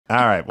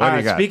All right, what do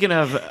you got? Speaking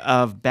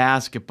of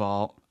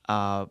basketball,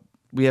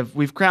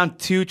 we've crowned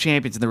 2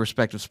 champions in their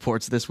respective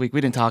sports this week.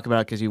 We didn't talk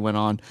about it because you went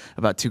on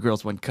about 2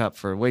 girls, 1 cup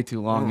for way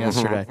too long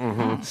yesterday.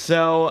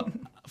 So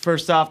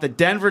first off, the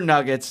Denver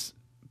Nuggets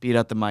beat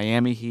out the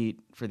Miami Heat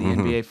for the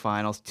NBA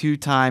Finals.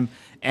 2-time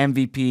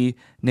MVP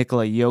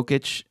Nikola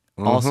Jokic,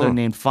 also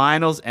named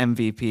Finals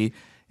MVP.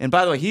 And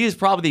by the way, he is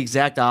probably the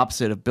exact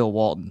opposite of Bill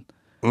Walton.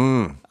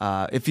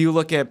 If you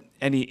look at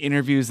any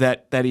interviews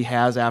that he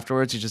has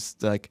afterwards, he's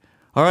just like,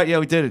 all right, yeah,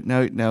 we did it.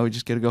 No, we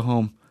just got to go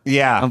home.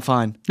 Yeah. I'm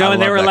fine. No,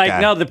 and they were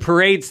like, no, the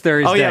parade's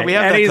Thursday. Oh, yeah, we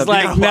have and that he's clip. You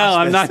like, gotta no, watch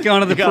I'm this. not going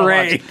to the You gotta watch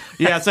parade. it.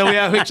 Yeah, so we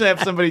actually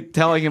have somebody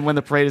telling him when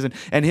the parade is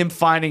and him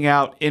finding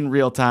out in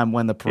real time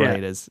when the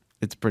parade is.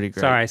 It's pretty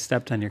great. Sorry, I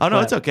stepped on your Oh, no,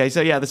 clip. it's okay.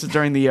 So, yeah, this is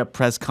during the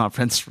press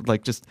conference,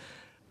 like just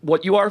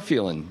what you are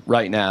feeling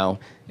right now,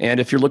 and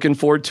if you're looking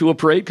forward to a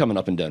parade coming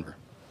up in Denver.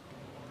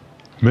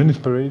 When is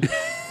parade?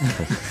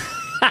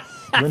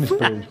 When is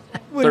parade?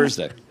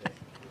 Thursday.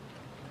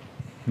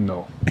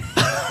 No.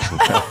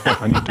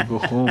 I need to go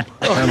home.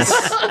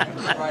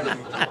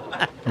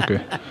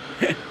 Okay.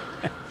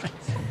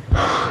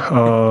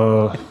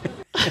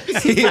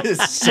 he is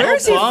so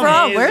Where's he bummed.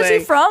 from? Where's he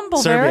from?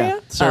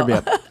 Bulgaria?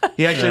 Serbia.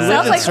 He actually lives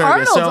Sounds in like Serbia.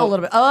 Arnold's so a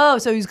little bit. Oh,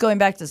 so he's going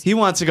back to. he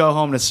wants to go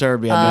home to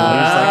Serbia.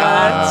 Man. He's like,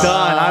 I'm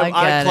done. I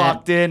I get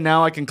clocked in.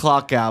 Now I can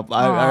clock out.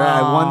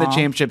 I won the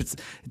championship. It's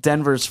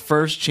Denver's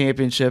first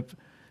championship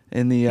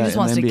in the He just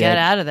wants to NBA. get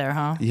out of there,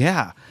 huh?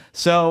 Yeah.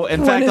 So,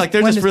 in When fact, is- like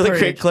there's when this is really parade?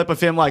 great clip of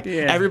him, like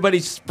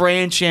everybody's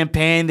spraying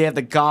champagne. They have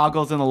the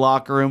goggles in the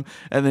locker room,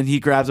 and then he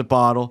grabs a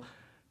bottle,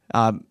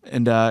 and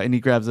he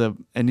grabs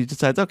and he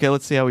decides, okay,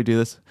 let's see how we do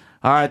this.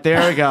 All right,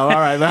 there we go. All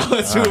right, now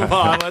let's move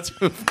on. Let's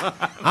move on.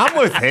 I'm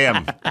with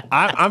him.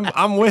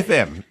 I'm with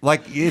him.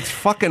 Like, it's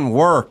fucking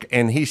work,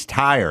 and he's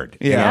tired.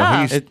 You Yeah.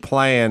 know, he's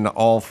playing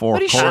all 4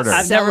 But he should quarters.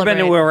 I've never been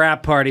to Celebrate. a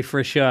rap party for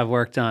a show I've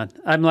worked on.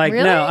 I'm like,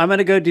 Really? no, I'm going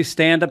to go do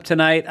stand-up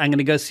tonight. I'm going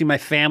to go see my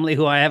family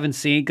who I haven't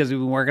seen because we've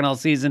been working all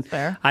season.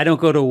 Fair. I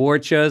don't go to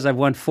award shows. I've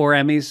won 4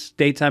 Emmys,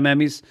 daytime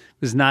Emmys.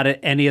 Was not at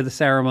any of the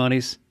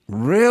ceremonies.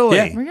 Really?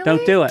 Yeah,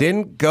 don't do it.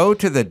 Didn't go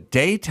to the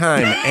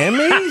daytime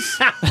Emmys?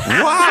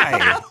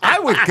 Why? I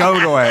would go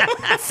to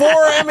it. 4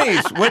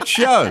 Emmys. What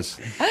shows?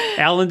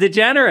 Ellen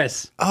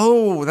DeGeneres.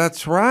 Oh,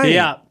 that's right.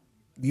 Yeah.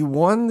 You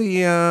won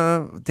the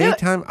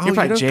daytime. Oh, You're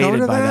probably you don't jaded go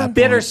to by that? that.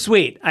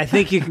 Bittersweet. I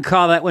think you can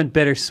call that one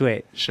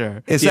bittersweet.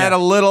 Sure. Is that a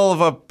little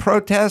of a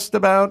protest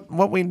about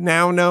what we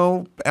now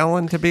know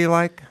Ellen to be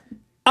like?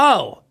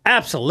 Oh,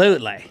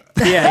 absolutely.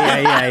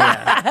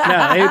 Yeah.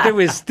 No,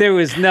 there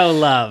was no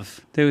love.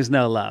 There was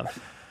no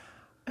love.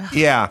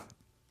 Yeah,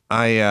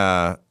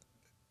 I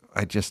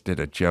just did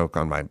a joke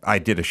on I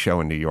did a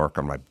show in New York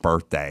on my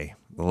birthday.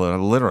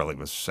 Literally, it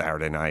was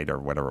Saturday night or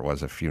whatever it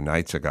was a few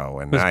nights ago,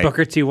 and Was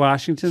Booker T.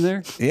 Washington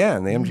there? Yeah,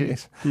 in the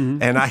MGs,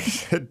 and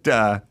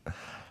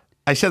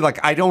I said, like,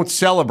 I don't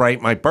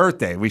celebrate my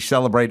birthday. We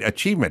celebrate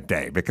Achievement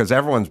Day because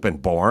everyone's been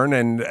born,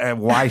 and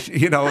why,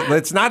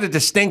 it's not a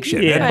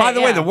distinction. Yeah. And by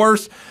the way, the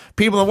worst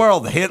people in the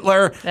world,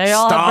 Hitler, They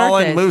all have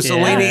Stalin, birthdays.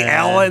 Mussolini, Yeah.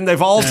 Ellen,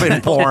 they've all been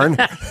born.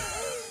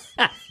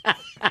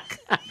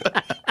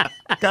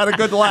 Got a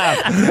good laugh.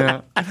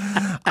 Yeah.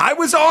 I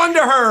was on to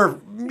her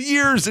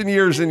years and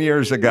years and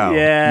years ago.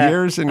 Yeah.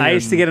 Years and years. I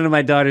used to get into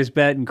my daughter's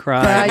bed and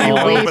cry. You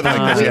all wait over the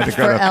place. You had to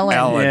go for to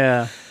Ellen.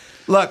 Yeah.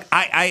 Look,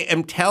 I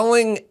am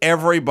telling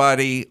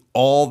everybody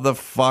all the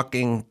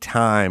fucking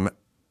time,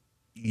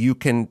 you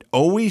can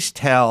always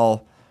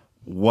tell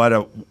what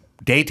a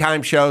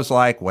daytime show's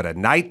like, what a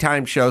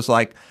nighttime show's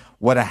like,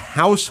 what a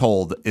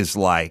household is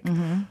like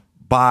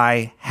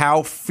by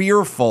how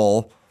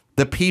fearful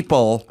the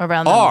people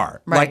Around them.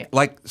 are. Right.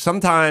 Like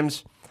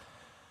sometimes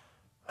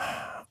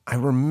I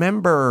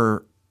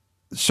remember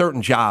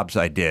certain jobs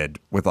I did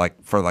with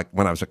for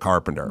when I was a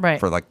carpenter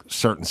for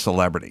certain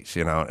celebrities,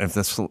 and if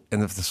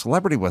the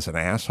celebrity was an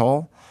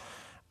asshole,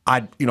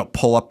 I'd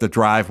pull up the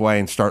driveway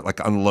and start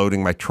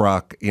unloading my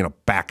truck,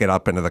 back it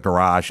up into the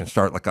garage and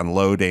start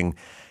unloading,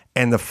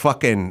 and the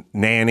fucking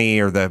nanny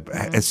or the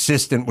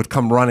assistant would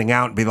come running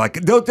out and be like,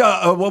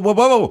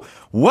 whoa,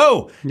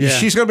 Yeah.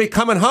 she's gonna be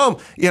coming home,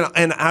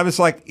 and I was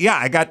like, yeah,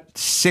 I got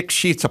 6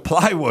 sheets of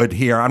plywood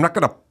here, I'm not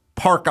gonna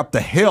park up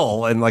the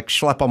hill and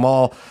schlep them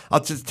all.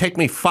 It'll just take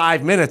me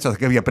 5 minutes. I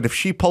was like, yeah, but if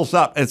she pulls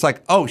up, it's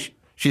like, oh,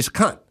 she's a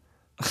cunt.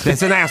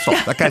 She's an asshole.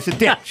 That guy's a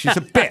dick. She's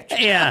a bitch.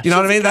 Yeah. You know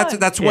what I mean?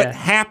 That's what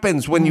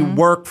happens when you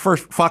work for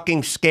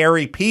fucking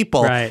scary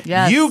people. Right.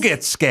 Yes. You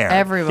get scared.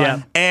 Everyone.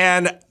 Yeah.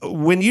 And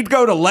when you'd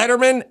go to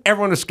Letterman,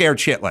 everyone was scared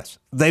shitless.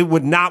 They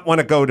would not want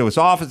to go to his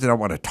office. They don't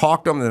want to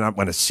talk to him. They don't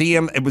want to see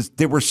him.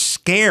 They were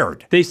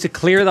scared. They used to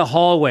clear the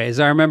hallways.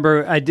 I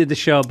remember I did the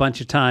show a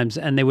bunch of times,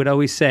 and they would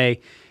always say,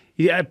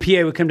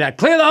 PA would come down,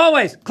 clear the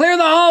hallways, clear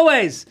the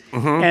hallways.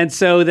 And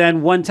so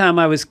then one time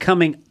I was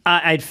coming,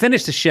 I'd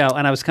finished the show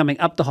and I was coming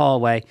up the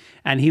hallway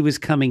and he was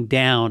coming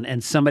down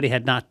and somebody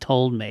had not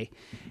told me.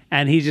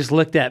 And he just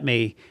looked at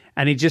me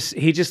and he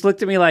just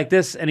looked at me like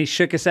this and he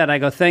shook his head. I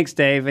go, thanks,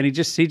 Dave. And he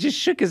just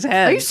shook his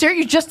head. Are you serious?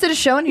 You just did a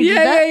show and you did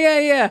that?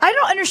 Yeah. I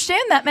don't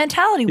understand that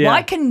mentality. Yeah.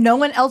 Why can no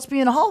one else be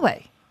in a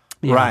hallway?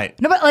 Right.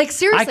 No, but like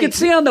seriously, I could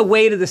see on the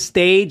way to the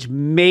stage,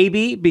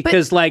 maybe,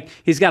 because like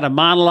he's got a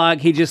monologue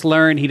he just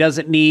learned. He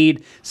doesn't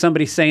need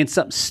somebody saying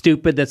something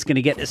stupid that's going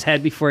to get in his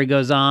head before he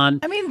goes on.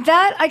 I mean,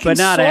 that I can But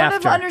not sort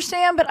after. of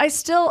understand, but I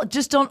still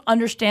just don't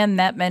understand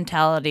that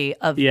mentality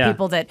of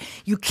people that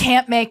you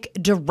can't make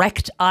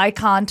direct eye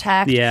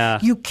contact. Yeah.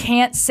 You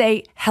can't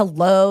say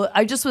hello.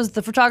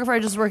 The photographer I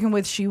was working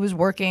with, she was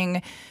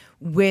working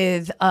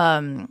with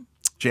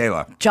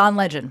J-Lo. John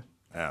Legend.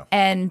 Yeah.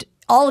 And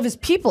all of his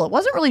people, it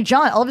wasn't really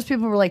John, all of his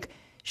people were like,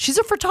 she's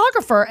a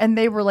photographer. And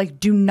they were like,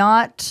 do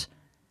not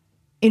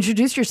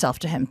introduce yourself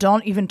to him.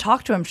 Don't even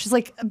talk to him. She's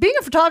like, being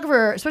a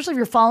photographer, especially if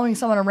you're following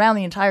someone around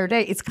the entire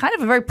day, it's kind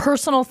of a very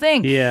personal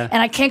thing. Yeah.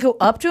 And I can't go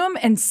up to him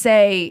and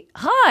say,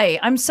 hi,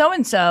 I'm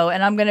so-and-so,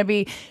 and I'm going to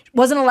be,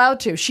 wasn't allowed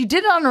to. She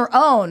did it on her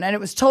own, and it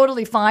was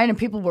totally fine, and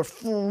people were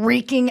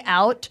freaking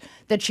out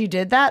that she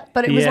did that.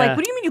 But it was like,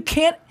 what do you mean you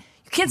can't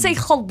say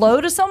hello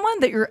to someone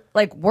that you're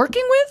like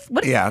working with?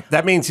 What? Yeah,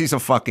 that means he's a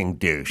fucking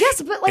douche.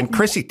 Yes, but like, and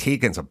Chrissy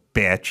Teigen's a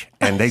bitch,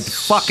 and they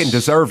fucking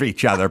deserve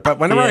each other. But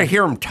whenever I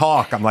hear them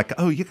talk, I'm like,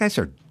 oh, you guys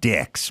are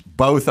dicks,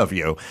 both of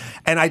you.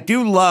 And I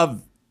do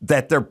love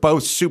that they're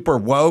both super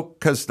woke,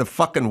 because the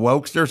fucking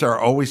wokesters are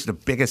always the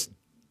biggest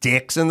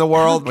dicks in the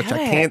world, which I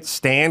can't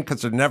stand,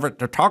 because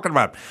they're talking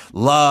about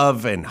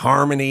love and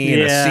harmony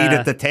and a seat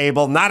at the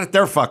table, not at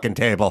their fucking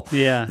table.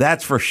 Yeah.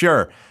 That's for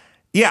sure.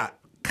 Yeah.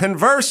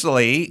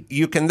 Conversely,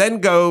 you can then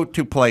go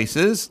to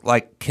places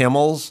like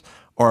Kimmel's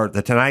or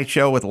The Tonight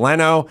Show with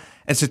Leno.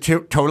 It's a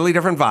totally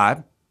different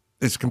vibe.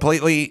 It's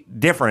completely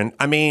different.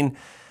 I mean,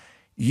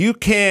 you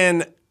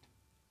can,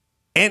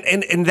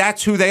 and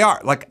that's who they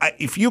are. Like,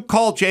 if you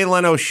call Jay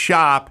Leno's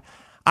shop,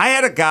 I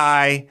had a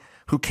guy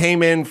who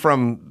came in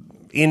from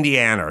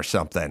Indiana or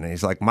something, and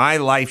he's like, my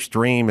life's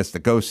dream is to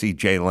go see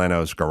Jay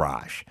Leno's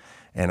garage.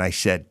 And I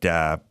said,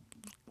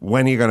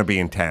 when are you going to be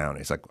in town?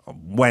 He's like,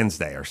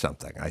 Wednesday or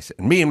something. I said,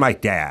 me and my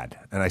dad.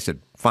 And I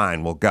said,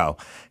 fine, we'll go.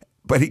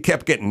 But he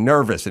kept getting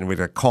nervous and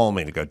would call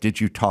me to go,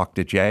 did you talk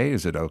to Jay?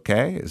 Is it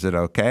okay? Is it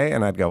okay?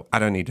 And I'd go, I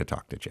don't need to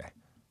talk to Jay.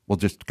 We'll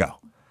just go.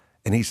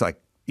 And he's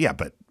like, yeah,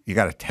 but you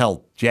got to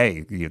tell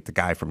Jay, the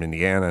guy from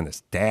Indiana and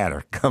his dad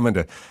are coming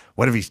to,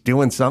 what if he's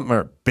doing something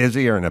or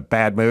busy or in a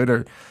bad mood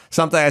or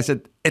something? I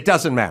said, it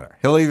doesn't matter.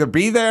 He'll either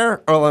be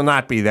there or he'll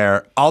not be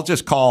there. I'll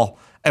just call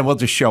and we'll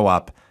just show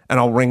up. And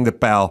I'll ring the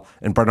bell,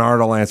 and Bernard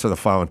will answer the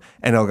phone,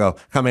 and he'll go,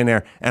 come in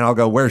there, and I'll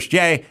go, where's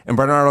Jay? And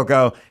Bernard will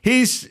go,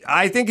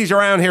 I think he's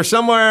around here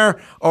somewhere,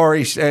 or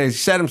he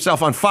set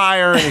himself on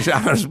fire, and he's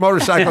on his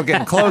motorcycle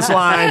getting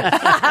clothesline,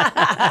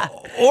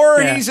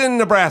 or he's in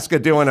Nebraska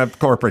doing a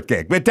corporate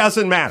gig. It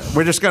doesn't matter.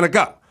 We're just going to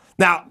go.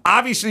 Now,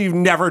 obviously, you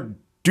never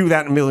do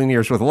that in a million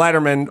years with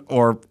Letterman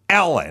or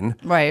Ellen,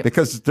 right?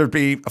 Because there'd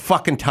be a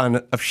fucking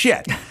ton of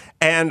shit.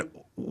 And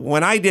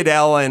when I did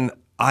Ellen,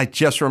 I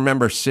just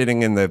remember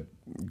sitting in the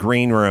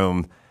green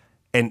room,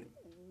 and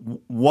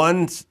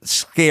one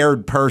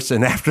scared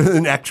person after the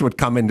next would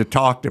come in to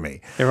talk to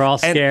me. They were all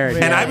scared.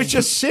 And I was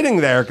just sitting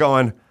there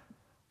going,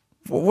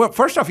 well,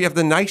 first off, you have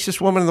the nicest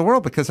woman in the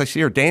world, because I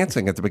see her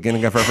dancing at the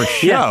beginning of every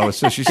show.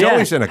 So she's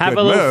always in a Have good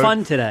a little mood.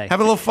 fun today. Have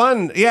a little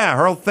fun. Yeah,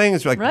 her whole thing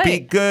is like, be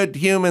good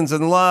humans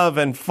and love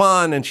and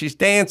fun. And she's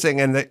dancing.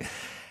 And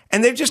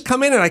they've just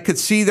come in, and I could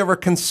see they were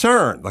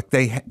concerned. Like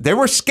they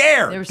were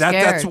scared. They were scared.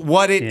 That's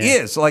what it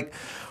is. Like,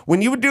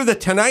 when you would do the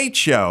Tonight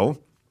Show,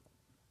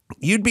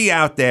 you'd be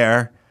out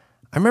there.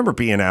 I remember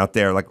being out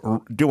there, like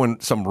doing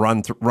some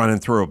running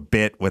through a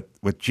bit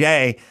with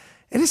Jay,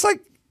 and it's like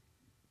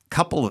a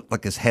couple of,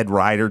 like, his head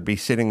writer'd be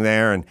sitting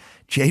there, and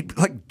Jay'd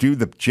like do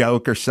the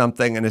joke or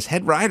something, and his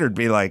head writer'd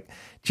be like,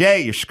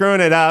 Jay, you're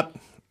screwing it up.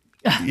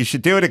 You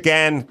should do it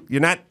again. You're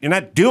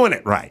not doing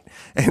it right.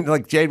 And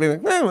like Jay'd be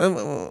like,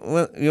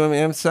 well, you want me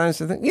to emphasize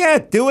something? Yeah,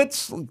 do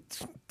it.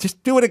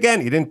 Just do it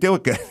again. You didn't do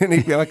it good. And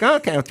he'd be like,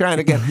 okay, I'll try it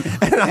again.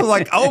 And I'm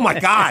like, oh my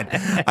God.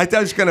 I thought I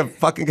was going to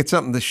fucking get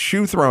the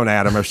shoe thrown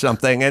at him or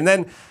something. And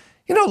then,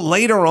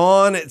 later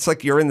on, it's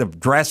like you're in the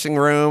dressing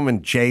room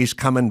and Jay's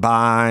coming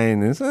by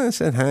and I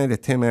said hi to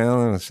Tim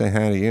Allen. I say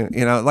hi to you.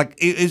 Like,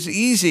 it was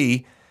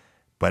easy,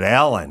 but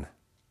Ellen,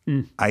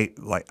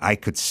 I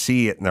could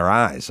see it in their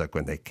eyes. Like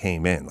when they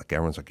came in, like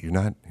everyone's like, you're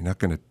not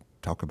going to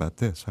talk about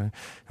this, right?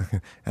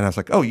 And I was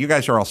like, oh, you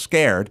guys are all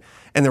scared.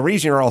 And the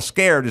reason you're all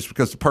scared is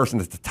because the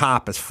person at the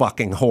top is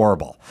fucking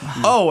horrible.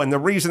 Oh, and the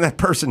reason that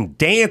person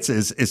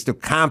dances is to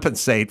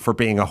compensate for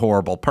being a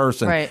horrible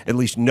person, at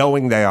least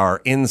knowing they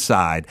are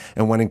inside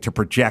and wanting to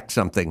project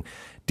something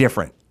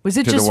different. Was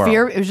it just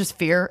fear? It was just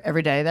fear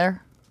every day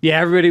there?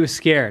 Yeah, everybody was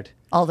scared.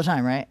 All the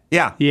time, right?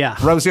 Yeah. Yeah.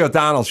 Rosie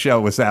O'Donnell's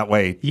show was that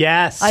way.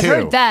 Yes. I've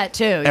heard that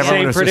too.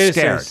 Everyone was just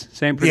scared.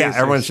 Same producers. Yeah,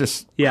 everyone's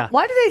just... Yeah.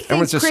 Why do they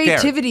think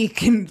creativity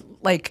can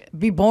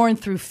be born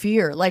through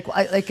fear?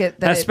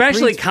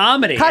 Especially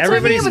comedy.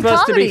 Everybody's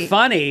supposed to be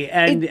funny,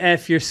 and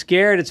if you're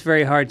scared, it's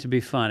very hard to be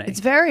funny. It's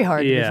very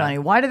hard to be funny.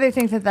 Why do they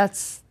think that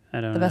that's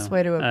the best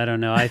way to? I don't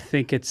know. I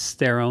think it's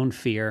their own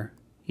fear.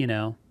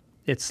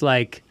 It's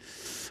like,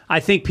 I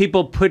think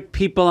people put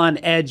people on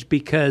edge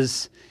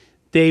because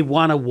they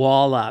want to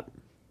wall up.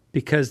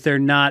 because they're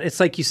not. It's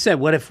like you said.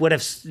 What if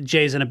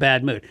Jay's in a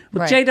bad mood?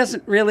 Well, Right. Jay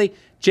doesn't really.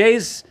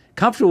 Jay's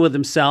comfortable with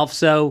himself,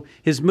 so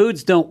his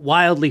moods don't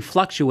wildly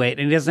fluctuate,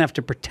 and he doesn't have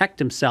to protect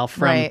himself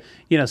from Right.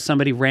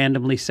 Somebody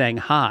randomly saying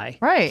hi.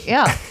 Right.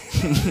 Yeah.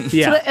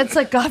 Yeah. So it's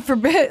like, God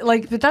forbid,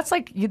 like, but that's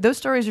like, those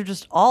stories are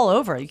just all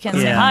over. You can't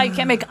say Yeah. hi, you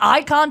can't make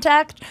eye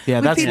contact. Yeah,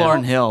 with that's people.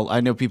 Lauryn Hill.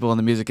 I know people in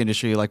the music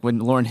industry, like when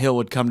Lauryn Hill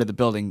would come to the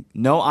building,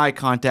 no eye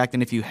contact,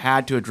 and if you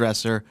had to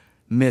address her,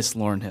 miss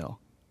Lauryn Hill.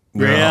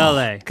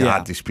 Really? God,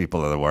 Yeah. these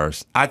people are the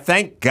worst. I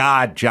thank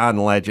God John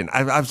Legend.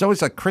 I was always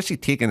like, Chrissy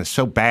Teigen is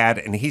so bad,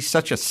 and he's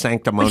such a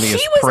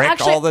sanctimonious prick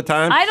all the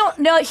time. I don't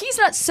know. He's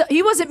not.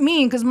 He wasn't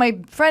mean because my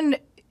friend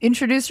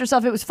introduced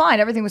herself. It was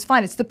fine. Everything was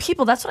fine. It's the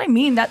people. That's what I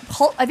mean. I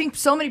think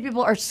so many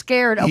people are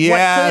scared of what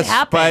could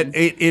happen. but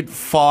it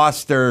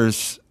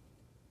fosters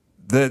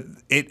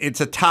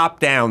it's a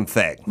top-down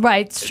thing.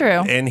 Right. It's true.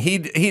 And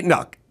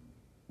look,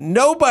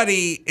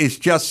 nobody is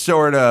just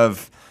sort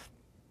of,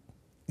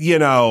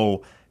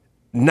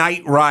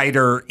 Knight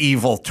Rider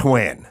evil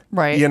twin.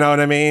 Right. You know what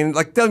I mean?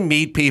 Like, they'll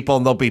meet people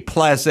and they'll be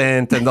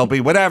pleasant and they'll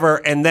be whatever,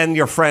 and then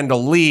your friend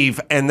will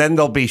leave and then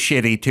they'll be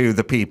shitty to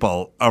the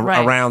people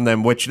Right. around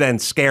them, which then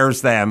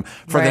scares them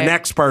for the Right.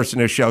 next person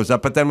who shows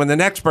up. But then when the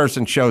next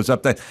person shows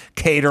up, the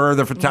caterer,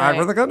 the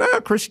photographer, Right. they go, no,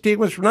 Chrissy Teigen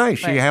was nice.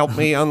 She Right. helped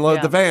me unload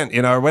Yeah. the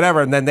van, or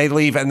whatever. And then they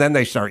leave and then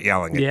they start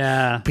yelling at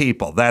Yeah.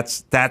 people.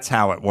 That's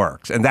how it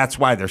works. And that's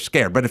why they're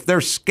scared. But if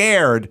they're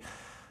scared,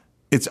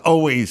 it's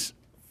always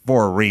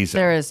for a reason.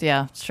 There is.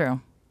 Yeah. It's true.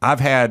 I've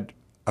had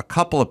a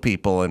couple of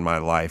people in my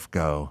life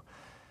go,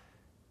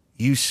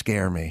 you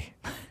scare me.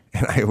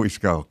 And I always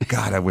go,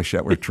 God, I wish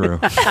that were true.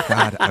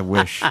 God, I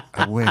wish.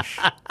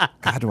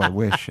 God, do I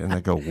wish? And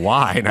they go,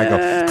 why? And I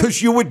go,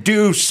 because you would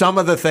do some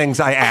of the things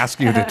I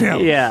ask you to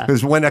do. Yeah.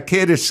 Because when a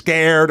kid is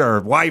scared or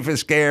a wife is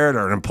scared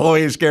or an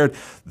employee is scared,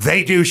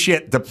 they do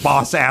shit the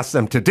boss asks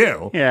them to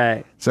do.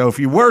 Yeah. So if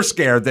you were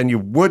scared, then you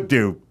would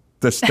do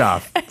the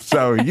stuff.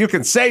 So you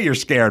can say you're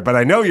scared, but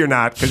I know you're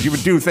not because you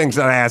would do things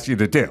that I asked you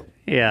to do.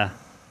 Yeah.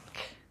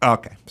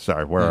 Okay,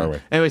 sorry, where are we?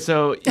 Anyway,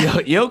 so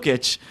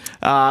Jokic,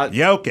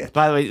 Jokic.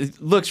 by the way,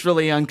 looks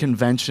really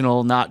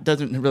unconventional.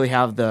 Doesn't really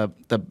have the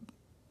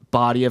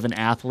body of an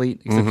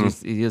athlete,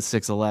 except he is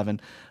 6'11".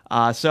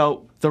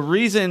 So the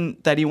reason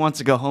that he wants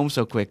to go home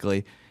so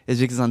quickly is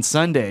because on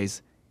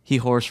Sundays he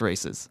horse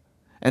races.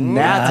 And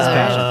that's his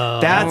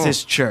passion. That's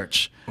his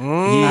church. He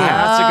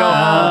has to go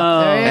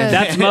home. There he is.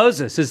 That's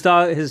Moses.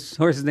 His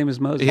horse's name is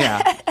Moses.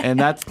 Yeah, and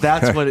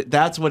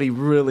that's what he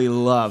really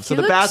loves. So He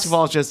the looks-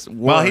 basketball is just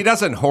Well, he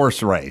doesn't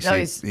horse race. No,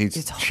 he's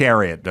he's-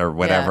 chariot or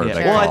whatever Yeah.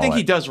 they Well, call I think it.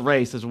 he does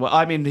race as well.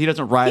 I mean, he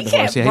doesn't ride He the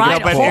horse. can't Yeah,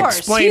 ride but a horse.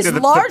 explain He's to the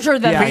larger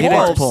than Yeah, the he gets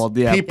horse. pulled.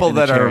 Yeah, people in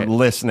the that are chariot.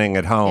 listening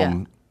at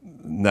home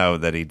know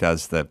that he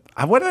does the.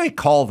 What do they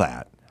call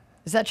that?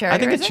 Is that chariot I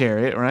think racing? a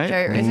chariot, right?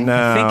 Chariot racing?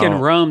 No, I think in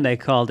Rome they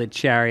called it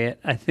chariot.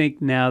 I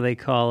think now they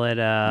call it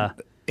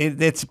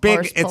It's big.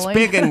 Horse It's pulling?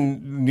 big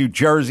in New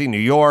Jersey, New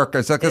York.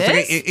 It's like, It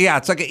is?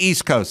 it's like an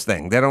East Coast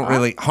thing. They don't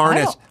really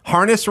don't-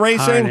 harness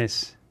racing.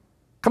 harness.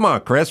 Come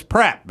on, Chris,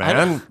 prep,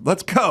 man.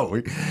 Let's go.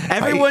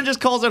 Everyone just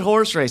calls it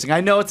horse racing.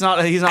 I know it's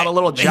not. He's not a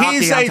little jockey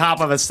He's on a- top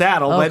of a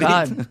saddle. Oh, but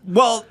God.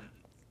 Well,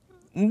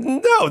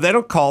 no, they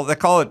don't call. They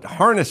call it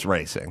harness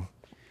racing.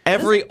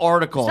 every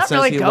article It's not says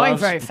really he going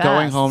loves very fast.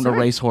 going home It's to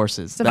very- race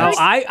horses. a Now,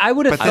 very- I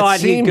would have But that thought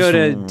he'd go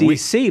to seems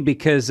D.C.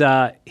 because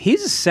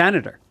he's a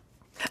senator.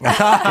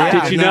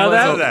 Did you know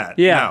that?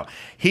 Yeah.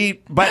 No.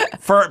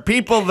 But for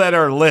people that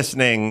are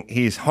listening,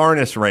 he's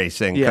harness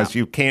racing because Yeah.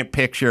 you can't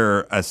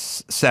picture a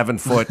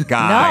 7-foot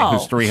guy No.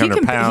 who's 300 He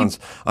can- pounds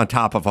on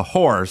top of a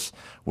horse,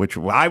 which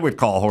I would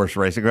call horse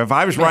racing. If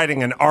I was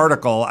writing an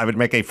article, I would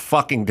make a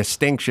fucking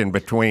distinction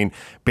between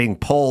being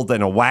pulled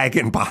in a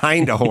wagon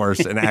behind a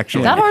horse and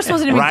actually That horse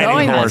wasn't even riding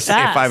going that horse if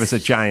I fast. was a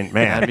giant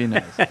man. That'd be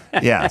nice.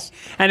 Yes.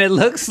 And it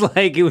looks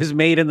like it was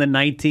made in the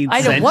 19th I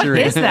know. century. What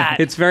is that?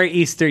 It's very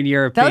Eastern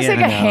European. That looks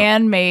like a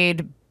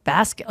handmade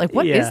basket. Like,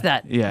 what is Yeah.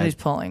 that Yeah. he's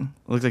pulling?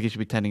 Looks like he should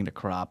be tending to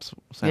crops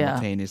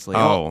simultaneously.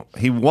 Oh,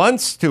 he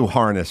wants to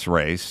harness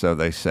race, so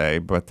they say,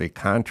 but the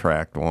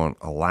contract won't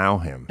allow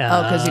him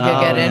Oh, because he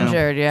could get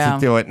injured. Yeah. to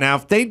do it. Now,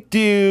 if they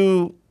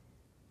do,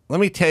 let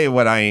me tell you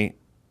what I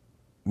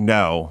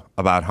know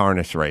about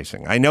harness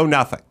racing. I know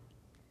nothing.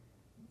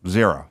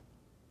 Zero.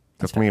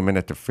 Took me a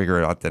minute to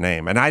figure out the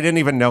name. And I didn't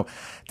even know.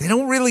 They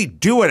don't really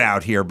do it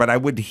out here, but I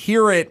would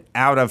hear it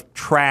out of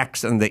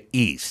tracks in the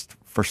East.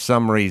 For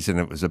some reason,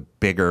 it was a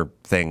bigger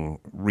thing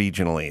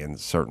regionally in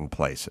certain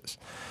places.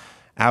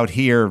 Out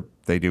here,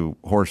 they do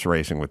horse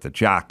racing with the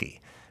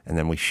jockey, and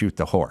then we shoot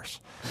the horse.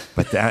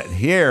 But that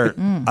here,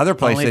 other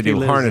places, Only they if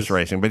he do harness loses.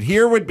 racing. But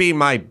here would be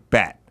my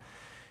bet.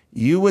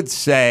 You would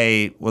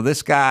say, well,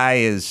 this guy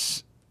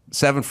is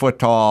 7 foot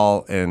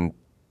tall and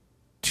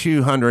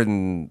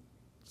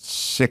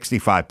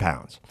 265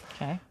 pounds.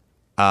 Okay.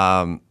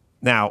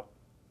 Now,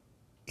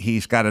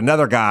 he's got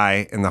another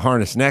guy in the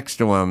harness next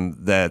to him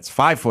that's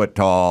 5 foot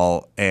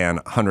tall and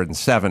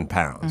 107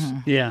 pounds.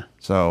 Yeah.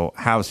 So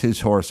how's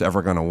his horse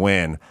ever going to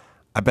win?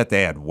 I bet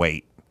they had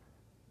weight.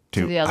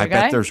 to the other I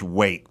guy? bet there's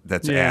weight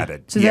that's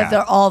added. So that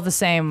they're all the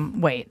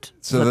same weight.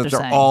 So that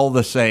they're all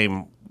the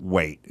same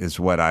weight is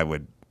what I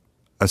would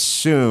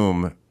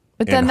assume.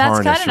 But then that's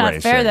kind of not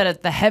fair racing.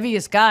 that the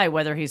heaviest guy,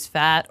 whether he's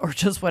fat or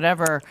just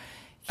whatever,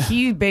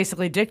 he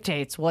basically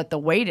dictates what the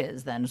weight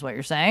is, then, is what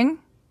you're saying?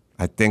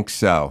 I think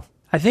so.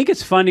 I think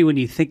it's funny when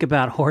you think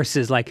about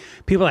horses. Like,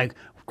 people are like,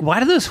 why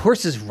do those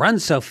horses run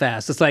so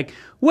fast? It's like,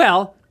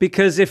 well,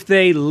 because if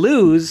they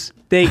lose,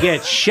 they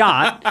get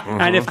shot,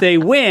 and if they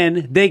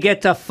win, they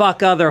get to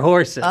fuck other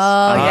horses.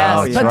 Oh,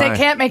 yes. that's But right. they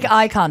can't make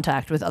eye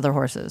contact with other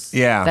horses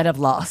that have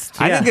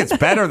lost. I think it's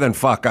better than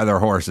fuck other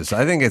horses.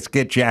 I think it's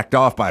get jacked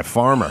off by a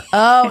farmer.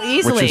 Oh,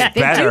 easily. Which is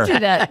They better. do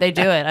that. They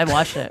do it. I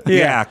watched it.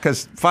 Yeah,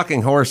 because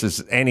fucking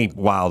horses, any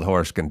wild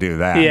horse can do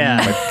that.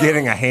 Yeah. But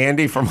getting a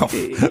handy from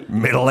a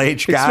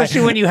middle-aged guy.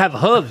 Especially when you have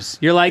hooves.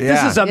 You're like,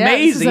 Yeah. this is Yeah, this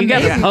amazing. is You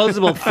got an amazing.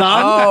 opposable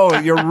thumb. Oh,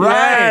 you're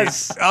right.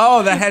 Yes.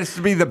 Oh, that has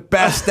to be the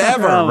best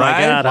ever, Oh my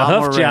right? God, a Lot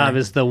hoof more job rare.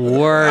 is the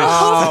worst.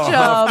 Oh, Hoof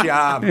job. hoof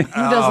job.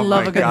 Who doesn't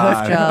love a good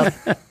hoof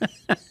job?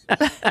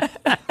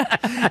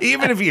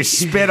 Even if you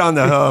spit on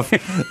the hoof,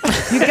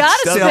 You got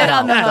to Doesn't spit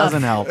help. on the hoof.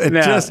 Doesn't help. it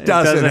No, just it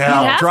doesn't doesn't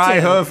help. You have Dry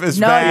to. hoof is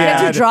No, you bad.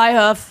 can't do dry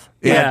hoof.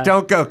 Yeah, Yeah.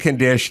 don't go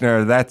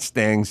conditioner. That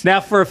stings. Now,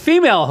 for a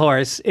female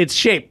horse, it's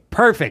shaped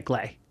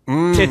perfectly.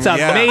 It's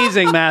yeah.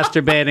 amazing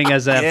masturbating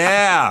as a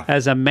Yeah,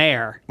 as a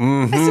mare.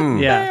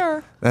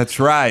 Yeah, that's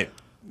right.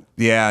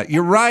 Yeah,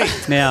 you're right.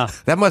 yeah.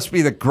 That must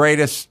be the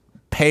greatest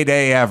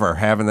payday ever,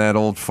 having that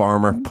old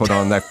farmer put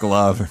on that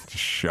glove and just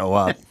show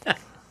up.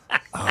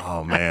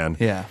 Oh, man.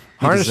 Yeah.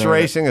 Harness deserve it.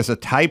 racing is a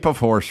type of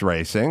horse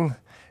racing.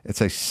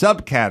 It's a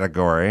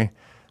subcategory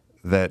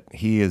that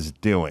he is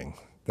doing.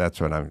 That's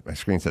what my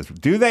screen says.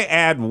 Do they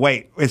add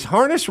weight? Is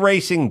harness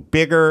racing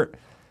bigger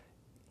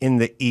in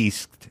the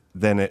East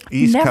than at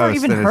East Never Coast?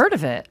 even than heard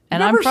of it.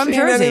 And Never I'm from seen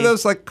Jersey. any of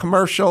those like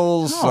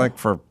commercials, Oh. like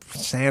for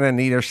Santa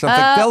Anita or something?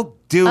 They'll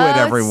do it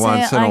every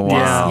once in a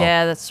while.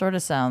 Yeah, that sort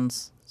of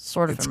sounds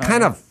sort of It's familiar.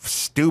 kind of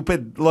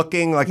stupid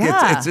looking. Like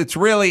Yeah. it's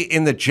really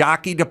in the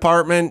jockey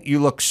department. You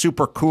look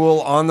super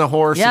cool on the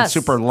horse and Yes.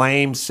 super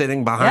lame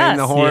sitting behind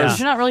the horse. Because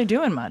you're not really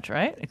doing much,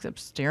 right? Except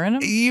steering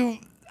him.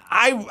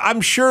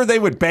 I'm sure they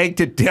would beg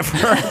to differ,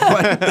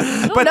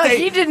 but No, they,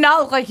 he did not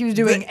look like he was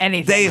doing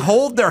anything. They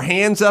hold their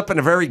hands up in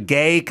a very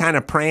gay, kind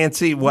of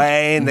prancy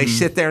way, and they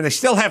sit there and they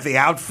still have the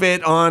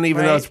outfit on,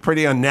 even though Right. it's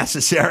pretty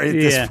unnecessary at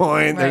this Yeah.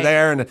 point. They're Right.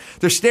 there and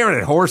they're staring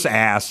at horse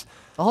ass.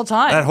 the whole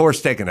time. That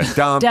horse taking a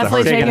dump. Definitely the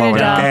horse taking a blowing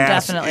dump,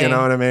 gas, definitely. You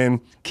know what I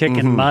mean?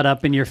 Kicking mud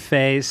up in your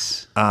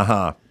face.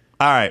 All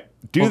right.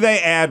 Do they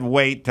add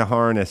weight to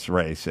harness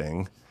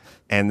racing?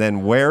 And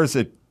then where's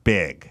it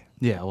big?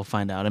 Yeah, we'll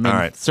find out. I mean, All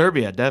right.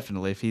 Serbia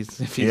definitely if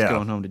he's Yeah.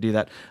 going home to do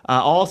that.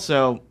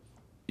 Also,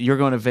 you're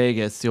going to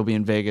Vegas. You'll be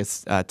in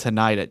Vegas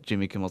tonight at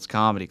Jimmy Kimmel's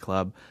Comedy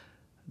Club.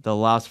 The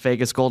Las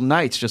Vegas Golden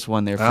Knights just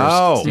won their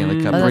first Stanley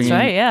Cup. Oh, that's bringing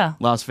right, yeah.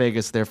 Las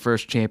Vegas their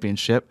first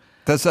championship.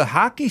 Does the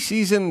hockey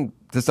season,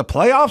 does the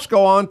playoffs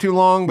go on too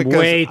long? Because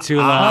Way too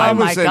long. I oh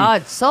my was in-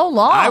 God, so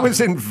long. I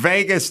was in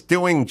Vegas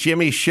doing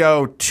Jimmy's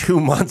show 2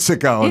 months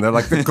ago, and they're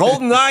like, the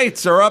Golden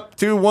Knights are up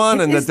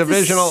 2-1 in the It's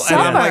divisional. The summer,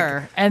 and I'm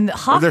like, and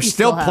hockey they're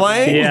still happening.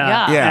 playing?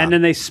 Yeah. Yeah. And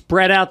then they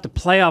spread out the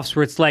playoffs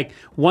where it's like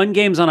one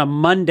game's on a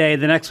Monday,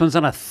 the next one's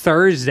on a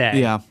Thursday.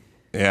 Yeah.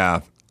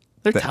 yeah.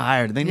 They're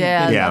tired. They need,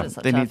 Yeah, they, that is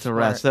a they tough need to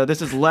rest. sport. So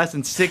this is less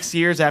than 6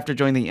 years after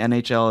joining the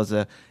NHL as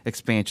a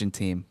expansion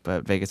team,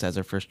 but Vegas has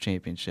their first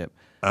championship.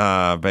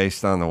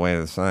 Based on the way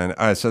of the sign.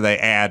 So they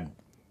add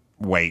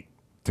weight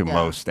to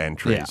most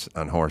entries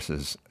on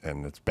horses,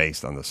 and it's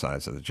based on the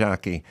size of the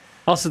jockey.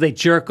 Also, they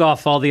jerk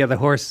off all the other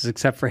horses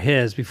except for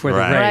his before the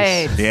Right.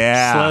 race. Right.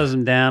 Yeah. Slows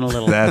him down a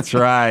little. That's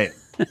right.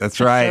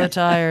 That's right. So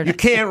tired. You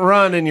can't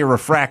run in your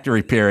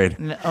refractory period.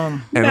 No,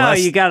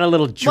 Unless- you got a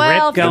little drip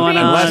Well, if you're going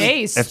being on.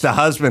 chased. If the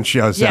husband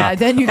shows Yeah, up.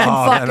 then you can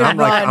fucking then I'm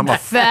run like, I'm a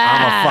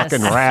fast.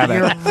 fucking rabbit.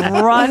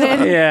 You're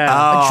running.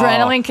 Yeah.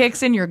 Adrenaline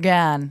kicks in, you're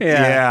gone.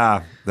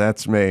 Yeah,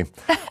 that's me.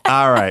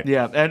 All right.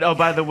 Yeah, and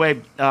by the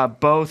way,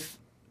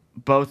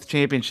 both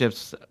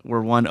championships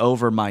were won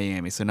over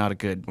Miami, so not a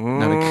good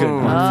one for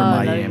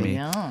Miami.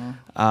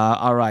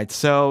 All right,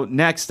 so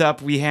next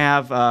up we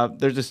have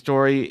there's a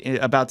story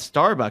about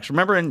Starbucks.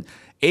 Remember in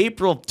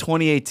April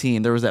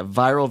 2018, there was that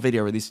viral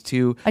video where these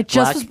two I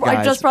just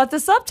brought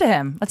this up to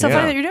him. That's how Yeah.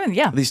 funny that you're doing.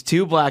 Yeah. these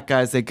two black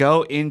guys, they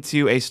go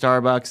into a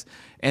Starbucks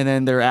and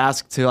then they're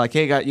asked to like,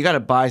 hey, you got to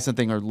buy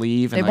something or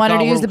leave. And They like, wanted to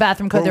we're- use the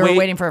bathroom 'cause they were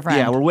waiting for a friend.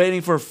 Yeah, we're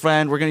waiting for a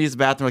friend. We're gonna use the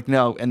bathroom. Like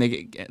no, and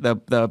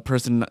the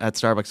person at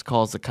Starbucks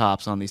calls the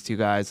cops on these two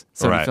guys.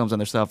 Somebody Right. films on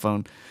their cell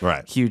phone.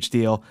 Right. Huge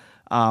deal.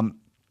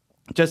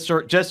 Just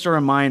a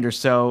reminder.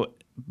 So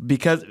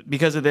because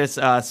of this,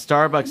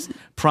 Starbucks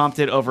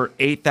prompted over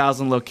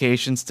 8,000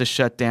 locations to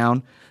shut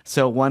down.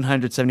 So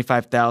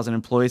 175,000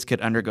 employees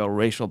could undergo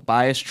racial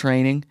bias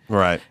training.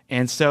 Right.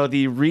 And so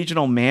the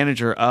regional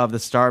manager of the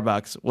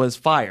Starbucks was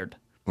fired.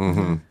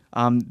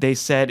 They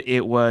said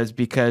it was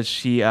because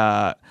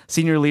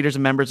senior leaders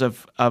and members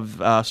of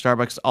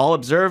Starbucks all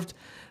observed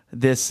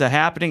this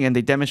happening, and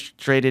they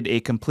demonstrated a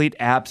complete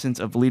absence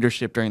of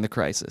leadership during the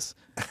crisis.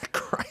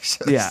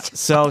 Crisis. Yeah,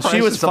 so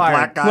she was Crisis of black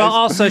fired. guys Well,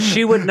 also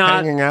she would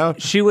hanging out.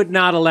 not. She would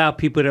not allow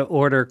people to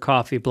order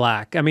coffee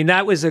black. I mean,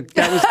 that was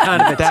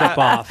kind of a tip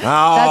off.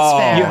 Oh, That's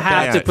fair. You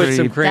have to put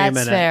some cream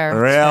That's in fair.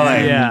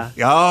 Really? Yeah.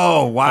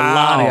 Oh,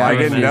 wow. Yeah, I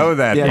didn't know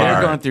that Yeah, part.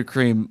 they're going through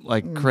cream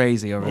like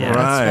crazy over there. That's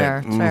Right.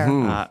 fair. It's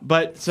fair.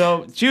 But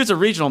so she was a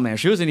regional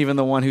manager. She wasn't even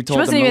the one who told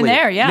wasn't them to even leave.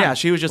 there, yeah. Yeah,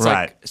 she was just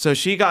Right. like, so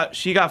she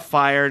got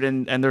fired,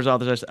 and there's all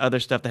this other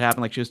stuff that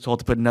happened. Like she was told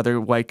to put another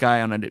white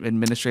guy on an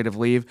administrative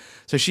leave.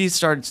 So she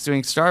started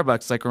suing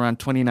Starbucks like around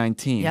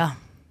 2019. Yeah.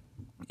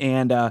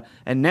 And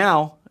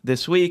now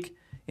this week,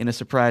 in a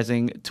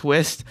surprising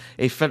twist,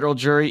 a federal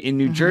jury in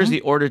New Jersey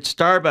ordered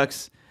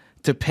Starbucks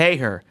to pay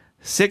her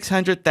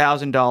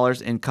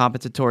 $600,000 in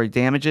compensatory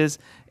damages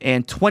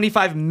and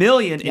 $25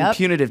 million in Yep.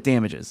 punitive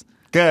damages.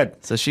 Good.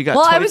 So she got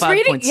Well, I was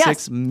reading. $25.6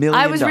 Yes, million.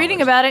 I was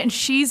reading about it, and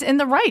she's in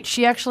the right.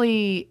 She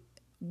actually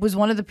was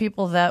one of the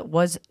people that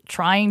was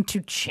trying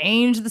to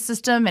change the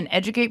system and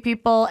educate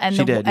people. And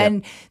She did, yeah.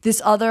 and this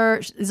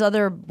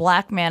other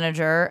black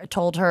manager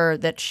told her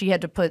that she had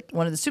to put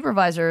one of the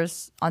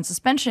supervisors on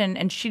suspension,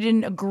 and she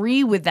didn't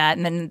agree with that.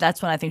 And then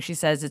that's when I think she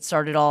says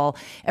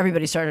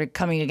everybody started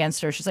coming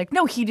against her. She's like,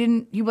 no, he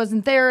didn't. He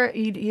wasn't there.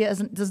 He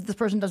hasn't. This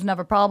person doesn't have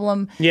a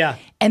problem. Yeah.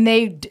 And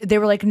they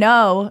were like,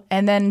 no.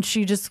 And then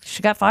she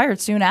got fired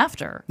soon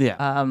after. Yeah.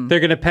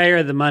 They're going to pay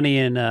her the money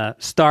in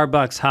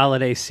Starbucks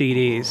holiday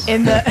CDs.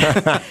 In the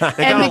got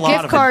and a the lot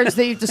gift of cards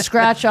that you have to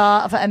scratch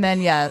off, and then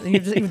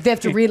they have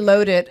to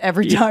reload it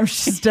every time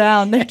she's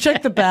down. They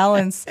check the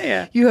balance.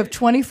 Yeah. You have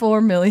 24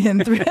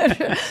 million.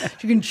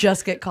 You can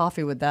just get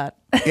coffee with that.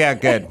 Yeah,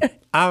 good.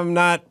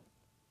 I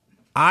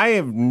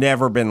have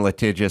never been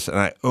litigious, and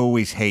I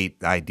always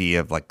hate the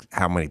idea of like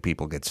how many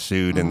people get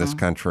sued in this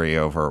country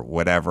over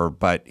whatever.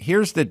 But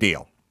here's the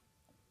deal.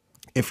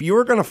 If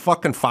you're going to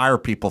fucking fire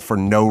people for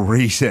no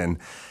reason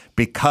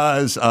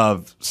because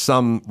of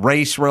some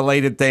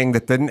race-related thing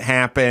that didn't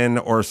happen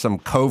or some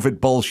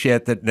COVID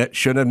bullshit that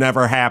should have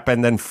never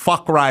happened, then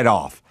fuck right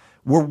off.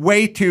 We're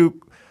way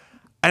too...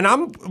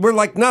 And we're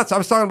like nuts. I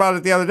was talking about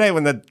it the other day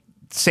when the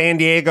San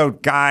Diego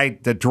guy,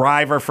 the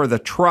driver for the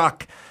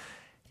truck,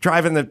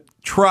 driving the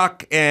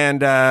truck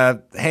and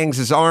hangs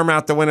his arm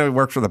out the window. He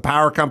works for the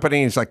power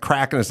company. He's like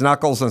cracking his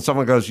knuckles, and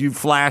someone goes, "You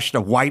flashed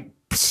a white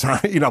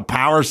sign,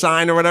 power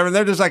sign or whatever." And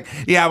they're just like,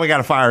 "Yeah, we got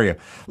to fire you."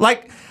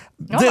 Like...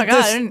 Oh my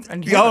God! I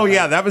didn't hear Oh about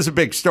yeah, that was a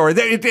big story.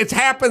 It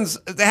happens.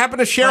 It happened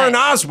to Sharon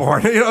Right.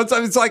 Osbourne.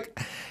 It's like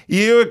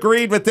you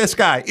agreed with this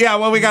guy. Yeah,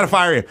 well, we got to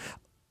fire you.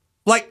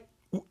 Like,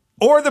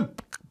 or the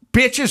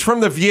bitches from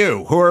The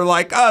View who are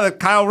like, oh, the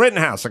Kyle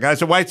Rittenhouse, the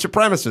guy's a white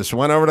supremacist who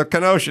went over to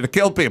Kenosha to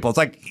kill people. It's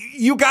like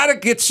you got to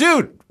get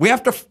sued. We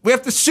have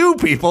to sue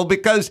people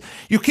because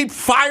you keep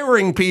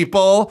firing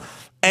people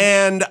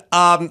and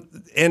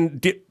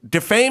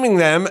defaming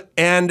them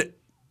and.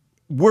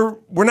 We're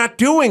not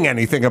doing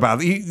anything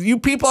about it. You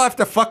people have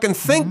to fucking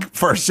think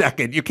for a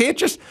second. You can't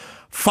just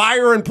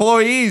fire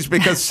employees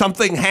because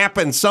something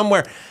happened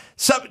somewhere.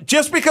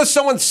 Just because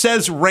someone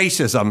says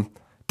racism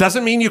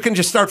doesn't mean you can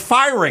just start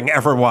firing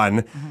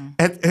everyone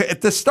at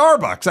the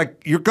Starbucks.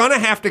 Like, you're going to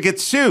have to get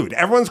sued.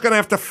 Everyone's going to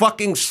have to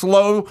fucking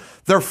slow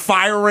their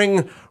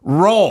firing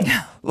roll.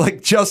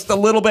 Like, just a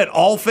little bit.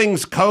 All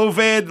things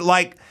COVID.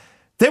 Like,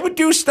 they would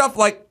do stuff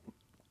like,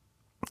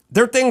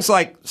 there are things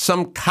like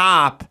some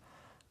cop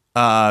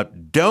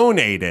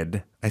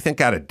donated, I think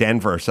out of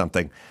Denver or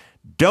something,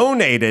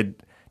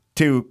 donated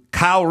to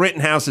Kyle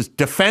Rittenhouse's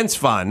defense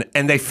fund,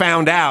 and they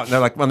found out, and they're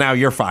like, well, now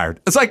you're fired.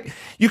 It's like,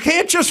 you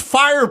can't just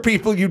fire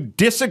people you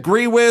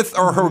disagree with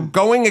or who are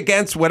going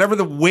against whatever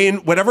way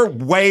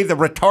the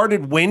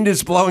retarded wind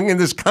is blowing in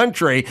this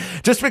country.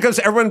 Just because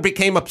everyone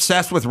became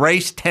obsessed with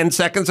race 10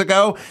 seconds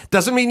ago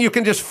doesn't mean you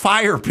can just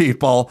fire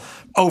people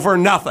over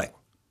nothing.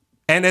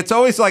 And it's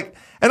always like,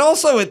 and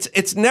also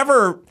it's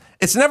never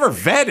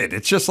vetted.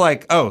 It's just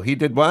like, oh, he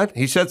did what?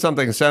 He said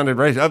something that sounded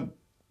racist.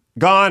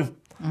 Gone.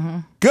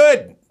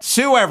 Good.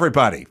 Sue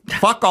everybody.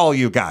 Fuck all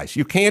you guys.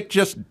 You can't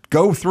just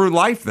go through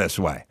life this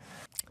way.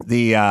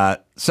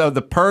 So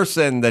the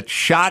person that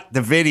shot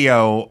the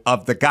video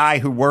of the guy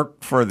who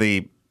worked for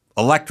the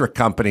electric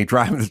company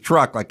driving the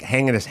truck, like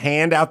hanging his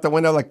hand out the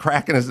window, like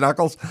cracking his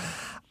knuckles,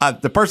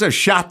 the person who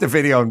shot the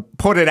video and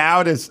put it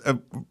out as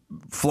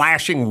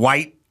flashing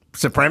white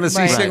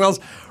supremacy signals,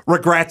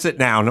 regrets it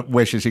now and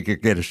wishes he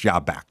could get his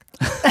job back.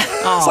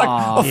 It's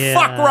like,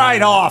 fuck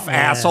right off,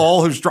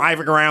 asshole, who's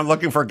driving around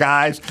looking for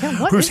guys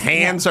whose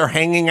hands are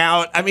hanging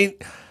out. I mean,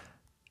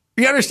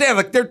 you understand,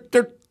 like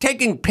they're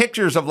taking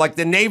pictures of like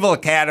the Naval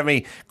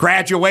Academy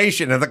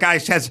graduation, and the guy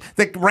says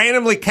they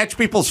randomly catch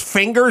people's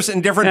fingers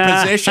in different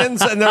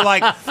positions, and they're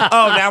like,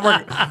 oh,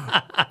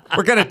 now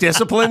we're gonna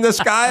discipline this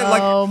guy.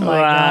 Like, Oh my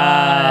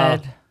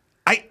God.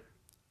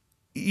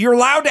 you're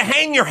allowed to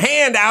hang your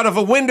hand out of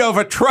a window of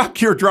a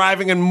truck you're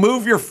driving and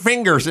move your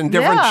fingers in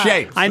different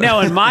shapes. I know.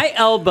 And my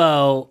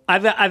elbow,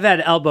 I've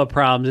had elbow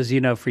problems, as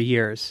you know, for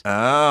years.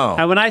 Oh.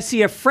 And when I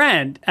see a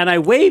friend and I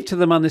wave to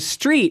them on the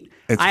street,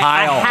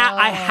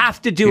 I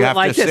have to do it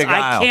like this.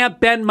 I can't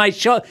bend my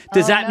shoulder.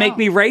 Does that make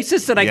me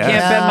racist that I can't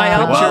bend my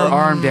elbow? Put your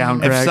arm down,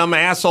 Greg. If some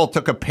asshole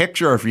took a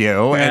picture of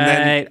you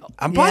and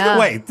then... by the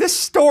way, this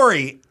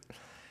story...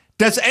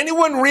 Does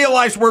anyone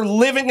realize we're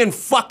living in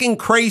fucking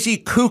crazy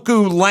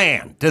cuckoo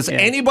land? Does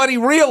anybody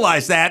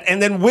realize that?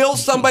 And then will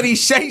somebody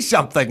say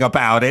something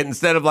about it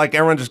instead of like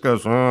everyone just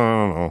goes,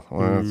 oh,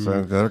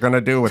 they're going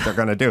to do what they're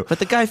going to do. But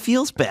the guy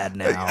feels bad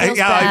now. He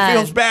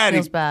feels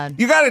bad.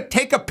 You got to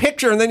take a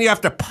picture and then you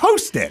have to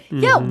post it.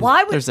 Yeah,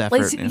 why would... There's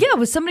effort.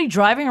 Was somebody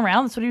driving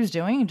around? That's what he was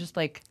doing? And just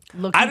like...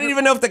 I don't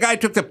even know if the guy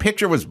took the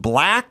picture was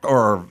black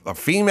or a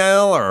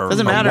female or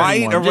Doesn't matter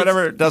white anymore. or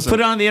whatever. It doesn't. Put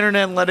it on the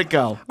internet and let it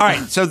go. All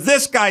right, so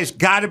this guy's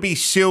got to be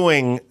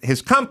suing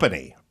his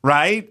company,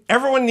 right?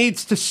 Everyone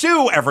needs to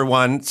sue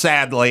everyone,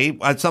 sadly.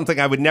 That's something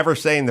I would never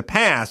say in the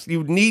past.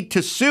 You need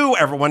to sue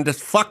everyone to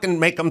fucking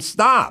make them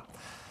stop.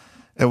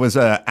 It was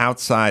it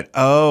was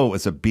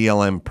a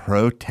BLM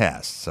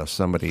protest. So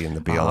somebody in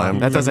the BLM.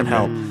 That doesn't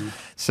help.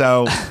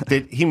 So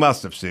he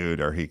must have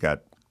sued or he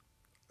got...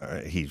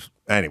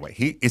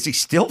 is he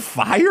still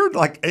fired?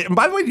 Like, and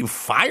by the way, do you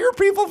fire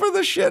people for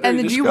this shit? And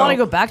then do you want to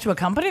go back to a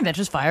company that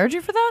just fired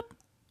you for that?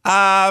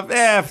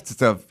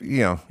 It's a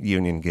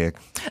union gig.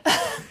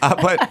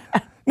 But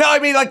no, I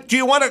mean, like, do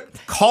you want to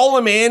call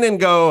him in and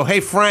go, hey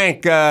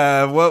Frank,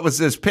 what was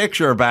this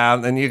picture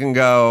about? And you can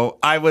go,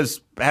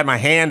 had my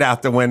hand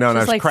out the window and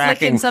I was like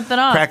cracking something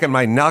off. cracking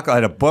my knuckle. I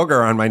had a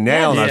booger on my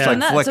nail and I was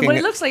like flicking. So what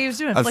he looks like he was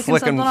doing,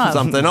 flicking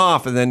something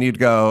off. And then you'd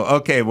go,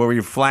 okay, well, were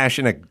you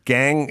flashing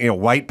a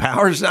white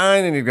power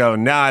sign? And you'd go,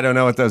 no, I don't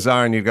know what those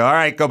are. And you'd go, all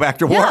right, go back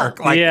to work.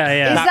 Like, Is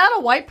that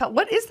a white power?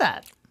 What is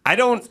that? I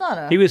don't. It's not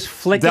a... He was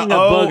flicking a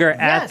booger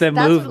at the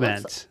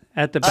movement.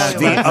 At the back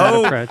of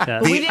the protest.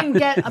 But we didn't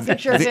get a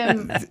picture of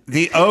him.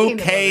 The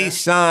OK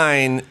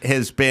sign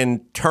has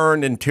been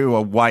turned into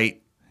a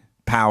white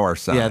power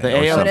sign. Yeah, the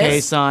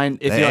AOK sign.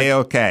 If the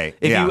AOK.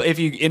 If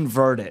you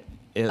invert it.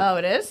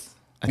 It is?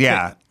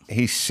 Yeah.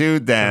 He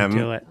sued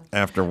them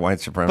after white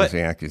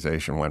supremacy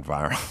accusation went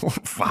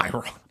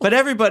viral. But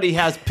everybody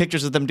has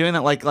pictures of them doing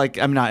that. Like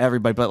I'm not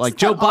everybody, but like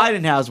Joe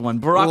Biden has one.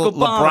 Barack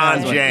Obama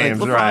has one.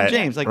 James, like, LeBron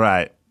James. Like,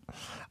 right.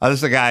 This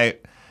is a guy...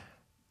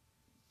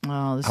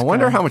 I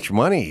wonder how much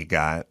money he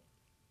got.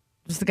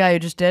 Is the guy who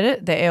just did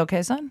it the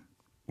AOK son?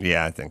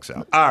 Yeah, I think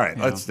so. All right,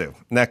 let's do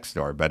next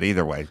story. But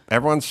either way,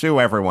 everyone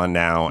sue everyone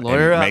now and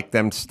make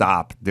them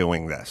stop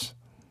doing this.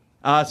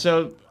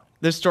 So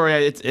this story,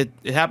 it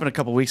happened a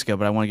couple weeks ago,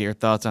 but I want to get your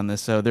thoughts on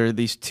this. So there are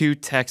these two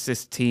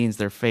Texas teens.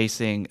 They're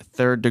facing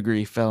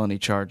third-degree felony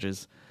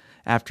charges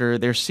after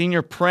their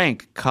senior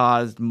prank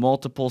caused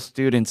multiple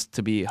students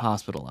to be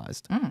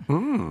hospitalized.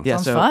 Yeah,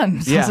 Sounds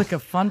fun. Sounds like a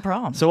fun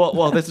problem. So,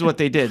 well, this is what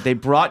they did. They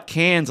brought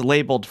cans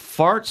labeled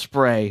fart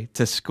spray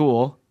to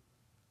school,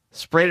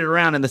 sprayed it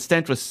around, and the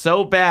stench was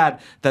so bad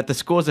that the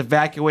school was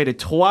evacuated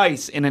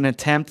twice in an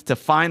attempt to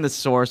find the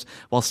source,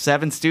 while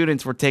 7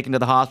 students were taken to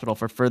the hospital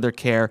for further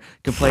care,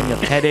 complaining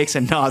of headaches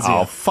and nausea.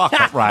 Oh, fuck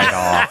it right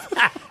off.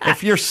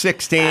 If you're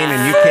 16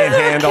 and you can't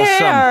handle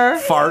some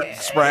fart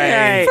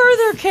spray.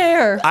 Further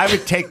care. I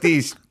would take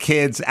these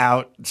kids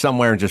out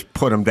somewhere and just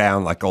put them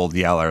down like Old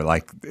Yeller.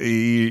 Like,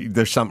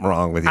 there's something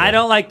wrong with you. I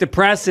don't like the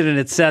precedent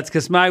it sets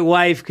because my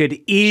wife could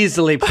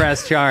easily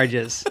press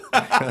charges.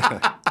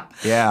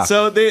 Yeah.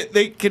 So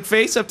they could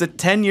face up to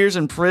 10 years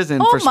in prison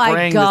for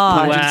spraying this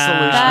pungent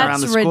solution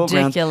around the school grounds.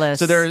 Ridiculous.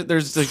 So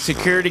there's the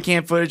security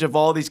cam footage of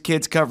all these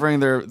kids covering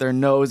their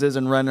noses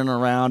and running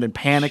around and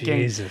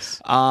panicking.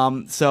 Jesus.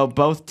 So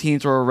both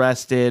teens were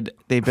arrested.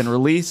 They've been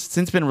released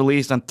on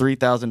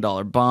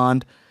 $3,000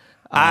 bond.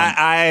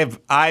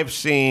 I've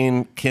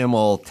seen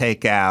Kimmel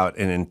take out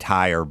an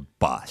entire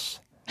bus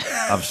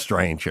of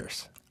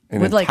strangers.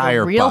 With like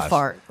a real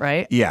fart,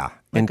 right? Yeah.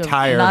 Like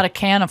not a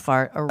can of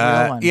fart, a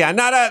real one. Yeah,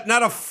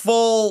 not a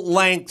full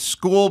length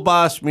school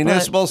bus,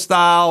 municipal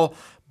style,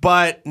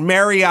 but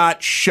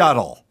Marriott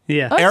shuttle.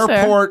 Yeah. Oh,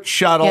 Airport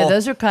shuttle. Yeah,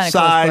 those are kind of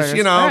size,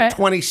 close quarters.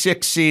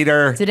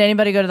 26-seater. Did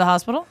anybody go to the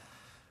hospital?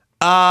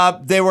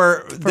 They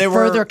were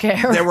further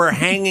care. They were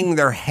hanging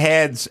their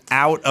heads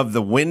out of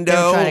the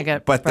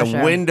window, but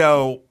the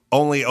window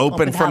only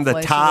opened from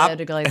the top.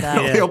 So like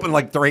only opened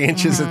like 3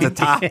 inches at the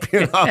top,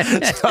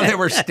 So they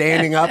were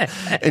standing up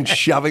and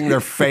shoving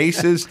their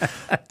faces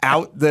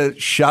out the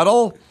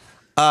shuttle.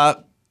 We're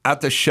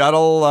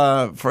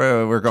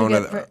going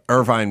to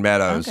Irvine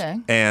Meadows,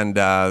 and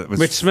it was,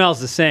 which smells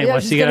the same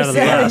once you get out of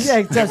the bus.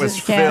 It was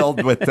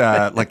filled with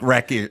like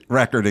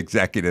record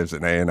executives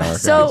and A&R.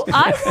 So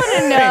I want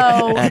to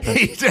know.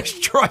 He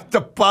destroyed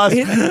the bus.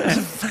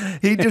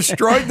 He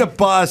destroyed the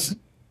bus.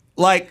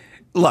 Like,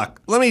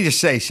 look, let me just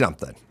say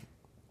something.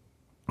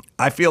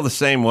 I feel the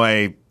same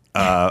way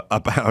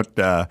about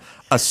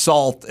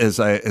assault as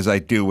I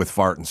do with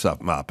farting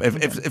something up.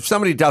 If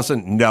somebody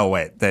doesn't know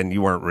it, then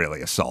you weren't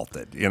really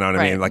assaulted. You know what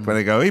I mean? Like when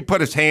they go, he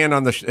put his hand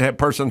on the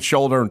person's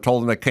shoulder and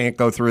told them they can't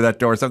go through that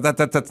door. So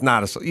that's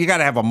not assault. You got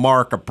to have a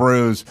mark, a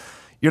bruise.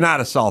 You're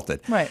not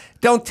assaulted. Right.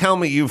 Don't tell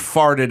me you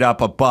farted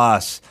up a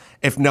bus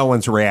if no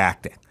one's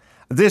reacting.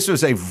 This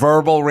was a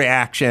verbal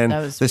reaction.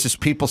 This is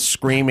people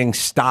screaming,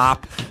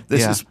 stop.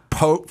 This is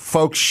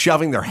folks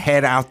shoving their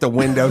head out the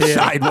window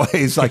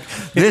sideways. Like,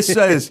 this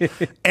is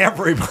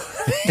everybody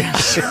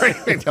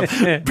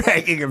screaming,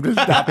 begging him to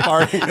stop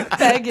farting.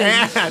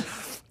 Begging.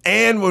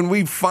 And when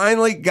we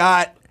finally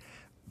got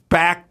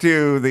back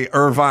to the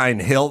Irvine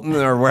Hilton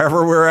or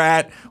wherever we're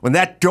at, when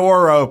that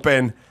door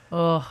opened,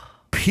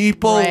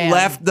 people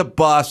left the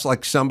bus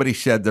like somebody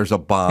said there's a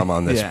bomb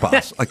on this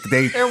bus. Like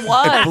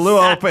it blew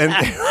open.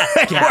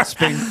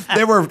 Gasping.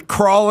 They were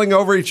crawling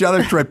over each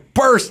other to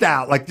burst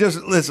out. Like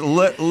just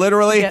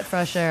literally get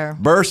fresh air.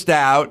 Burst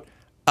out.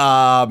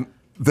 Then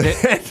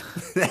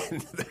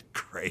the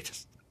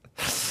greatest.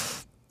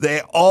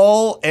 They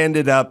all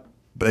ended up,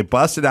 they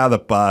busted out of the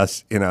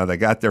bus, they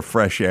got their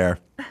fresh air.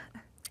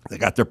 They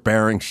got their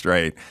bearings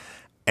straight.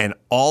 And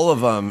all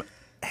of them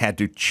had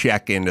to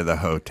check into the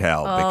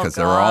hotel because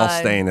they were all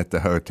staying at the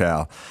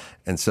hotel.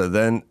 And so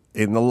then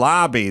in the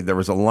lobby, there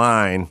was a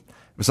line.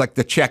 It was like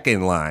the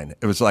check-in line.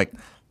 It was like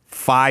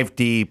 5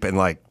 deep and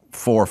like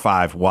 4 or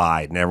 5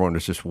 wide, and everyone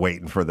was just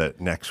waiting for the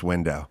next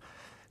window.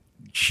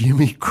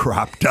 Jimmy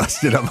crop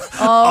dusted him.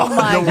 Oh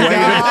my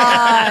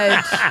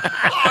God.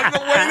 On the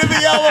way to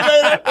the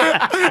elevator.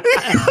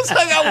 He goes,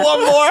 I got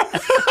one more.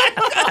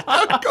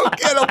 Go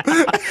get him.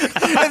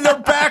 And their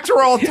backs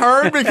were all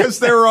turned because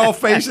they were all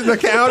facing the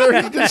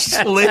counter. He just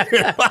slid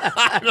it.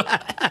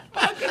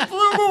 Fucking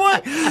blew him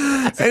away.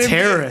 It's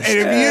terrorist. And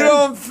if you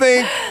don't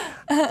think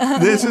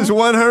this is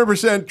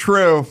 100%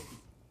 true,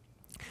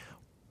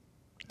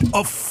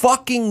 a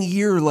fucking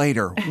year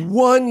later,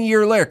 1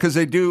 year later, because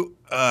they do,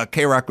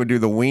 K-Rock would do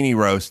the weenie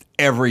roast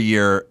every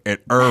year at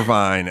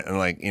Irvine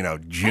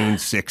and June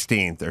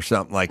 16th or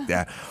something like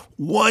that.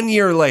 1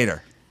 year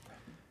later,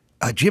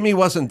 Jimmy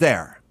wasn't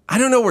there. I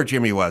don't know where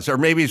Jimmy was, or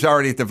maybe he's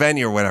already at the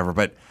venue or whatever,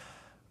 but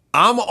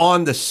I'm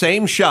on the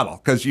same shuttle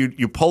because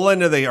you pull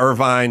into the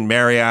Irvine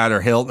Marriott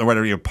or Hilton or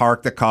whatever, you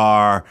park the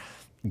car,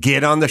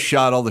 get on the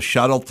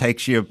shuttle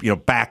takes you,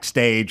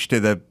 backstage to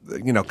the,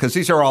 because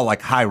these are all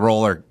like high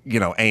roller,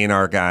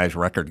 A&R guys,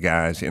 record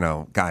guys,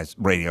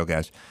 radio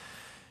guys.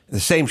 The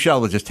same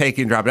shuttle would just take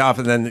you and drop you off,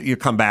 and then you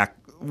come back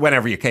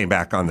whenever you came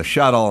back on the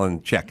shuttle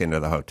and check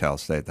into the hotel,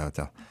 stay at the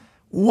hotel.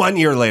 1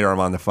 year later, I'm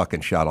on the fucking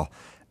shuttle,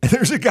 and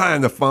there's a guy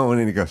on the phone,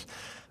 and he goes,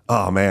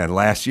 oh, man,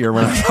 last year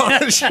when I was on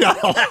the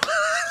shuttle,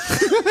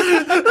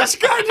 this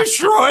guy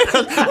destroyed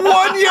us.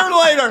 1 year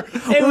later.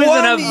 It was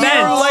an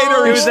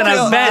event. It was an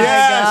event.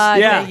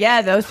 Yes.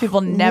 Yeah, those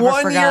people never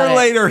forgot 1 year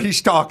later,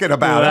 he's talking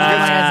about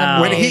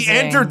it. When he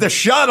entered the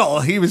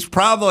shuttle, he was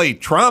probably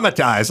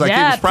traumatized. Like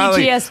he was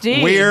probably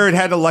PTSD. weird,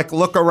 had to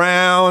look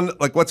around,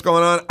 like what's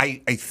going on.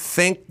 I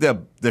think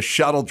the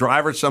shuttle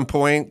driver at some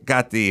point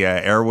got the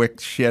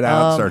Airwick shit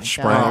out, started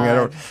spraying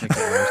it.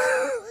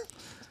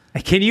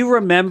 Can you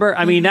remember?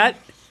 I mean, not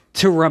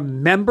to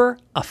remember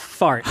a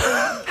fart.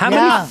 How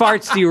many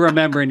farts do you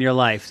remember in your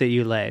life that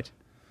you laid?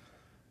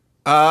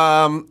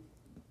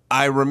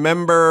 I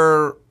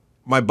remember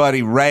my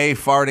buddy Ray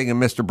farting in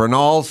Mr.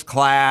 Bernal's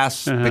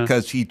class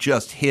because he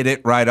just hit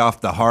it right off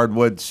the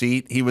hardwood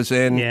seat he was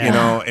in,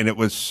 and it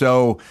was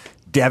so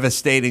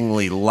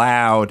devastatingly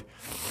loud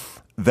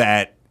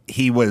that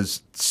he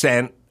was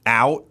sent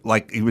out,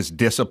 like he was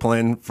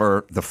disciplined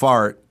for the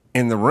fart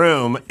in the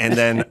room, and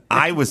then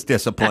I was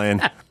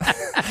disciplined.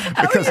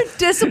 How are you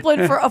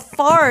disciplined for a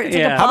fart?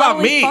 Yeah. How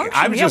about me? Function?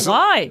 I was just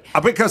why?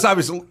 Because I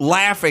was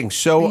laughing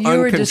so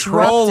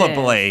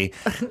uncontrollably,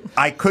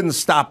 I couldn't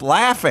stop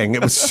laughing.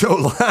 It was so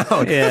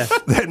loud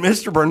that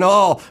Mr.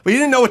 Bernal, but he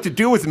didn't know what to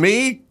do with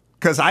me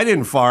because I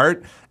didn't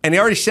fart, and he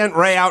already sent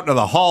Ray out into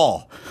the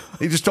hall.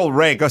 He just told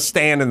Ray, go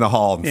stand in the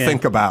hall and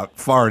think about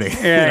farting.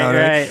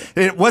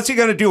 Right. What's he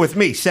going to do with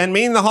me? Send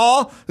me in the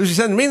hall? If he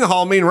sends me in the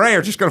hall, me and Ray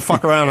are just going to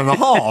fuck around in the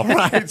hall,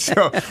 right?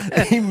 So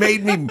he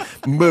made me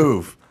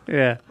move.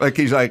 Yeah. Like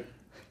he's like,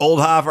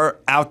 Oldhofer,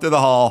 out to the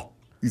hall.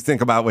 You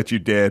think about what you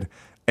did.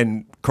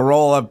 And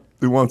Carolla,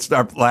 we won't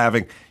stop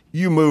laughing.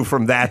 You move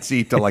from that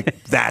seat to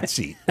like that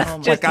seat. I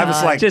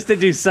was like, just to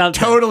do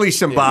something. Totally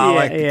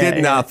symbolic.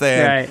 Did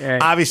nothing. Right.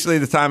 Obviously,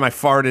 the time I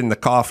farted in the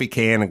coffee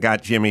can and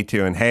got Jimmy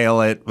to inhale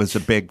it was a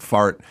big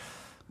fart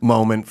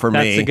moment for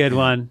me. That's a good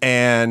one.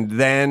 And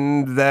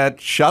then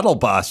that shuttle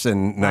bus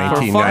in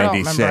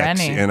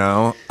 1996.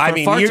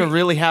 Farts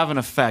really have an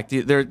effect.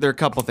 There are a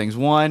couple things.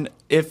 One,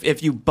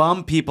 if you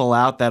bum people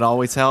out, that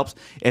always helps.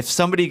 If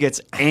somebody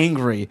gets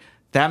angry,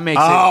 That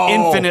makes it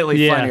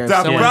infinitely funnier.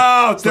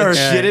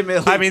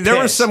 I mean, there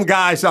were some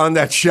guys on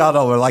that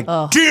shuttle who were like,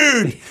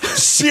 dude,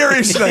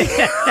 seriously.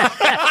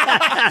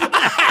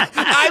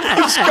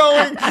 I was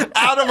going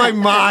out of my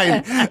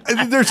mind.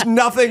 There's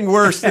nothing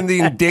worse than the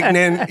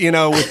indignant,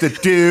 with the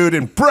dude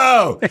and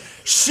bro,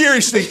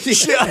 seriously.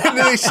 And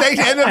they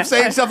end up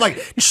saying stuff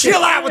like,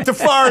 chill out with the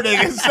farting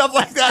and stuff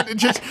like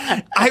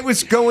that. I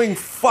was going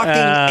fucking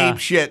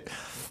apeshit.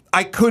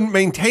 I couldn't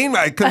maintain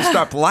I couldn't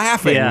stop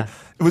laughing. Yeah.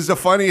 It was the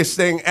funniest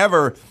thing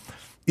ever.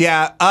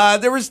 Yeah,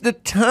 there was a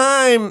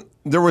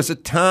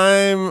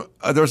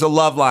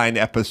Loveline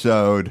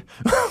episode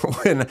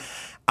when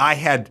I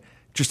had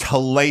just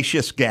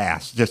hellacious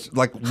gas, just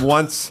like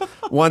once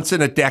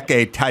in a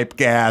decade type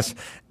gas.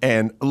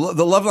 And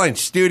the Loveline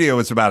studio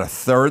was about a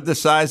third the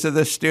size of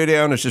this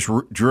studio, and it's just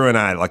Drew and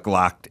I like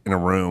locked in a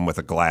room with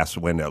a glass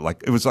window.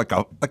 Like it was like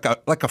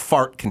a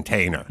fart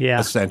container,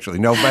 essentially.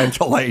 No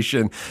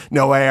ventilation,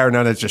 no air,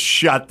 none of it. Just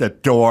shut the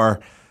door.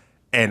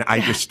 And I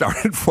just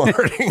started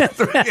farting.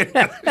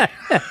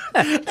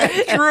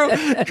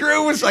 And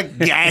Drew was like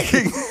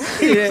gagging.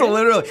 He was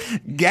literally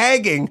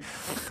gagging.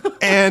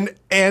 And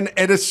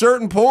at a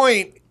certain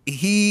point,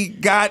 he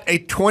got a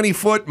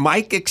 20-foot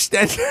mic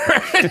extender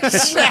and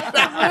sat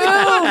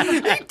out.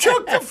 He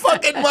took the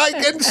fucking mic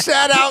and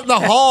sat out in the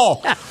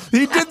hall.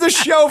 He did the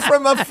show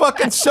from a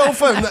fucking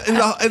sofa in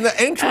the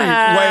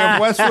entryway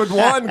of Westwood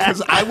One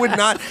because I would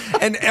not.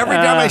 And every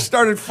time I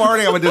started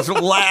farting, I would just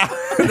laugh,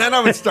 and then I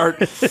would start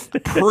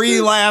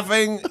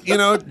pre-laughing,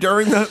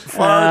 during the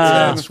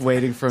farts. Just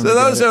waiting for him. So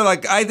those are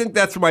I think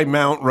that's my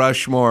Mount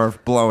Rushmore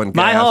of blowing gas.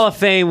 My Hall of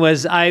Fame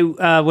was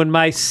when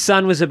my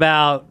son was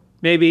about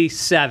maybe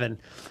 7.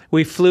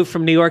 We flew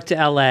from New York to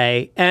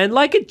L.A., and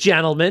like a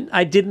gentleman,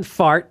 I didn't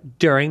fart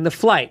during the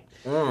flight.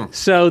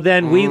 So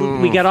then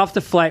we get off the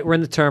flight. We're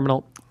in the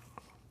terminal.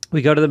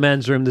 We go to the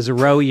men's room. There's a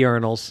row of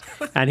urinals,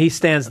 and he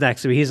stands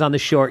next to me. He's on the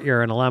short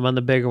urinal. I'm on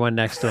the bigger one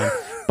next to him.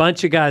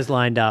 Bunch of guys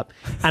lined up,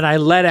 and I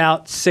let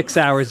out 6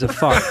 hours of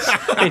farts.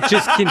 It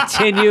just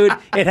continued.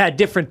 It had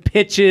different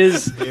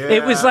pitches. Yeah.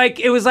 It was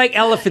like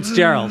Ella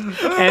Fitzgerald,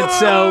 and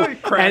so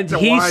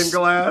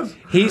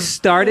he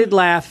started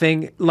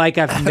laughing like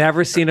I've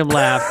never seen him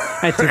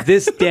laugh, and to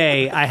this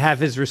day I have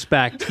his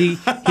respect. He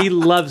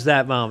loves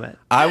that moment.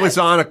 I was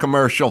on a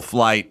commercial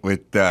flight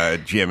with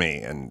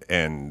Jimmy,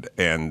 and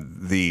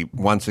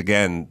once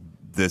again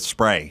the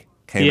spray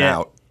came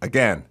out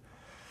again.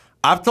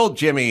 I've told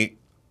Jimmy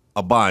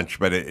a bunch,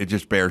 but it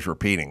just bears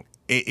repeating.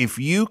 If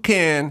you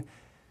can,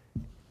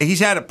 he's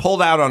had it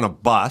pulled out on a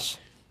bus.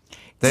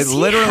 They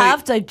literally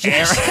have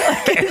digestion.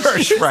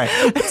 Air spray.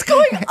 What's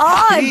going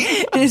on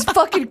in his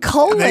fucking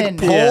colon?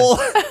 They pull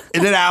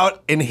it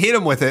out and hit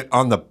him with it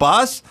on the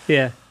bus.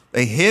 Yeah.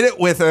 They hit it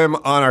with him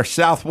on our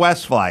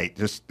Southwest flight.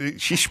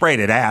 She sprayed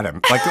it at him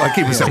like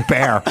he was a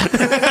bear.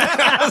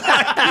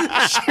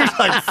 She was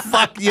like,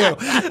 "Fuck you!"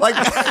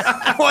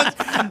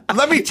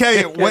 Let me tell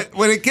you,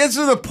 when it gets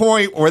to the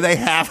point where they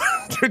have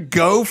to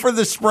go for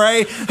the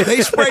spray,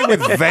 they spray with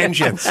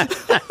vengeance.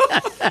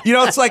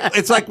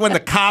 It's like when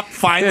the cop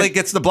finally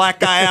gets the black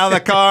guy out of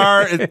the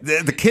car.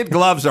 The kid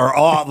gloves are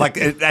off.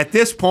 At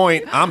this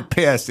point, I'm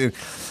pissed. And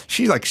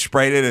she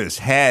sprayed it at his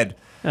head.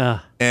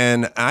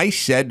 And I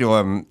said to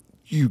him,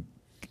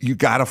 you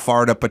got to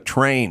fart up a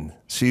train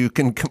so you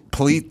can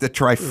complete the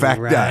trifecta.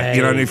 Right.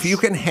 And if you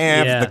can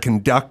have the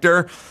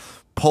conductor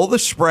pull the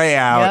spray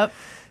out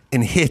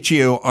and hit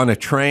you on a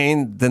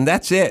train, then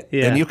that's it.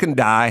 Yeah. Then you can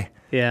die.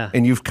 Yeah.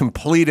 And you've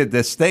completed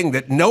this thing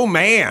that no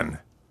man,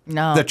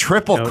 the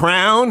Triple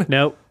Crown,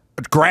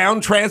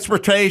 ground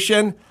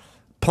transportation,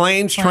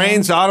 planes,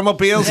 trains,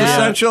 automobiles,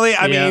 essentially.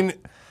 I mean,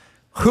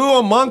 who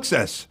amongst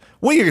us?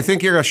 Well, you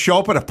think you're going to show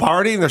up at a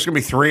party and there's going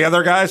to be 3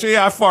 other guys?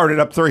 Yeah, I farted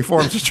up 3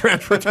 forms of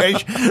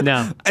transportation.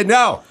 No.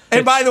 No.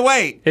 And by the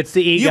way, it's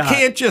the EGOT. You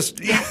can't just...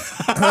 yeah,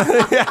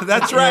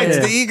 that's right. It's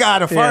the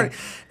EGOT of farting.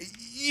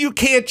 You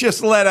can't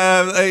just let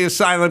a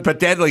silent but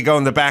deadly go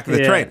in the back of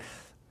the train.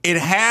 It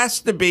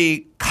has to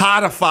be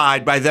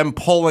codified by them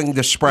pulling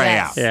the spray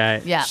out.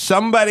 Yeah.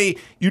 Somebody,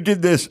 you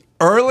did this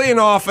early and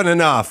often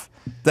enough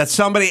that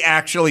somebody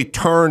actually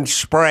turned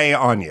spray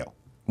on you,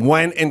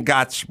 went and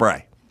got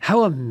spray.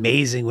 How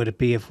amazing would it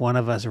be if one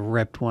of us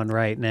ripped one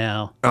right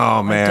now?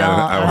 Oh, man.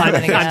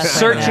 I'm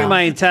searching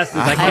my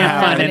intestines. I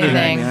can't find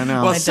anything.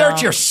 Well,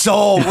 search your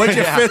soul, would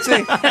you,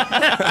 Fitzy?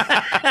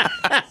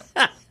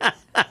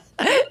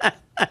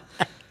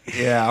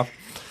 Yeah.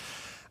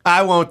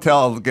 I won't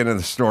get into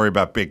the story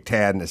about Big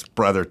Tad and his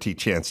brother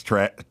T-Chance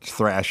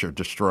Thrasher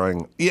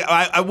destroying. Yeah,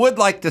 I would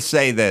like to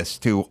say this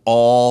to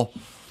all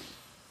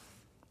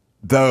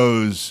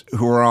those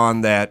who are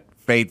on that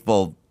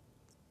fateful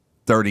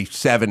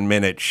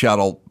 37-minute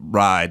shuttle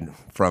ride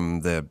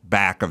from the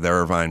back of the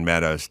Irvine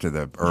Meadows to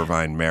the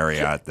Irvine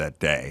Marriott that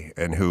day,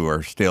 and who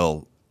are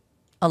still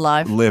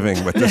alive,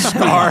 living with the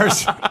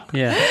scars.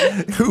 Yeah.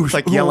 It's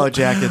like Yellow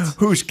Jackets.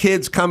 Whose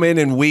kids come in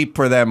and weep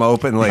for them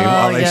openly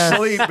while they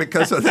sleep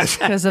because of this.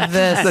 Because of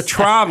this. The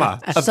trauma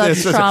of Such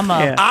this. trauma.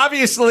 Yeah.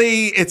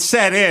 Obviously, it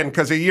set in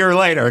because a year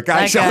later, a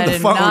guy's That guy on the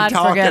did phone not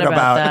talking forget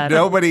about that.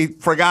 Nobody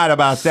forgot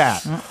about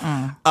that.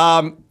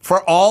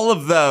 For all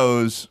of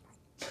those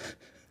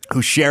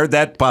who shared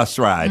that bus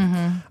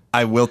ride,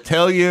 I will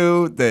tell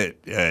you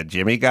that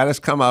Jimmy got his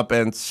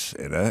comeuppance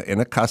in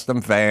a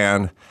custom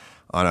van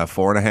on a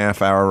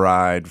 4.5-hour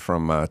ride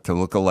from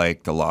Toluca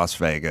Lake to Las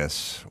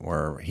Vegas,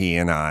 where he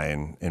and I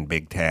and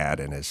Big Tad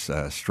and his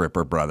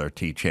stripper brother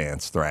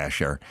T-Chance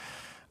Thrasher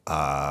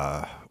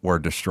were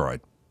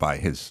destroyed by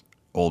his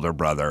older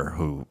brother,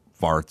 who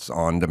farts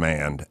on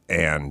demand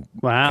and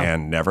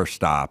never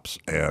stops,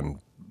 and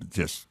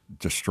just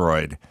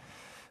destroyed.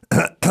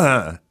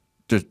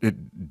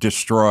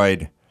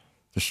 Destroyed.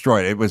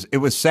 It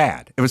was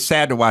sad. It was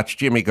sad to watch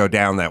Jimmy go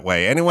down that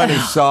way. Anyone who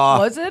saw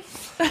Was it?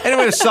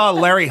 anyone who saw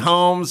Larry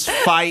Holmes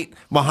fight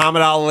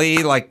Muhammad Ali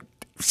like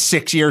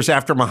 6 years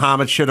after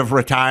Muhammad should have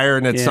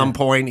retired, and at some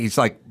point he's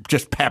like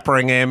just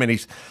peppering him, and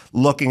he's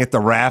looking at the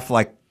ref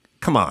like,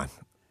 "Come on,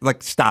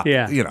 like stop!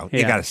 You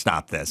got to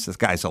stop this. This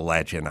guy's a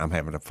legend. I'm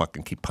having to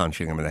fucking keep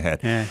punching him in the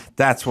head." Yeah.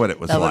 That's what it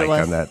was like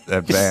on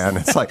that van.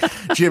 It's like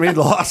Jimmy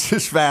lost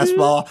his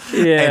fastball,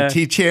 and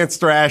T-Chance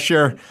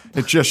Thrasher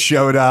it just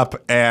showed up,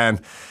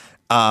 and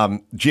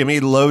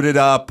Jimmy loaded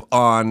up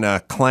on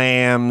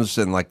clams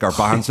and like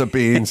garbanzo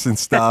beans and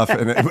stuff,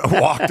 and it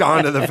walked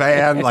onto the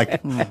van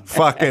like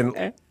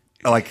fucking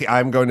like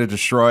I'm going to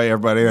destroy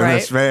everybody in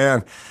this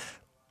van.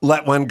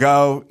 Let one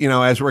go,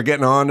 as we're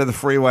getting onto the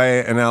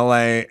freeway in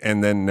L.A.,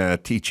 and then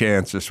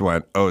T-Chance just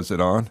went, "Oh, is it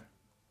on?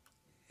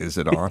 Is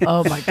it on?"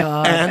 Oh, my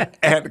God.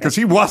 And because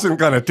he wasn't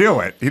going to do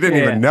it. He didn't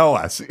even know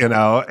us,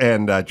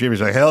 and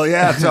Jimmy's like, "Hell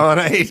yeah, it's on.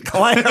 I ate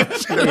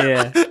clams."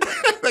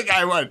 The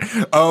guy went,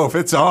 "Oh, if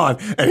it's on,"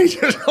 and he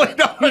just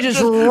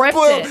ripped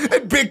it.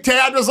 And Big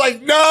Tad was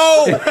like,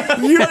 "No,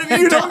 you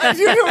don't.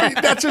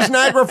 That's just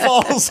Niagara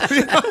Falls."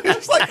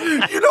 He's like,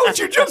 "You know what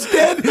you just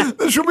did?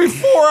 There should be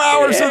 4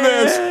 hours of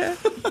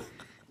this."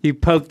 You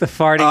poked the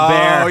farting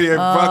bear. Oh, you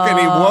fucking!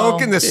 He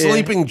woke in the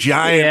sleeping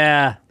giant.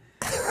 Yeah.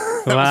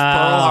 That was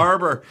Pearl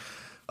Harbor.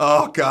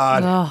 Oh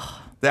God,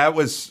 that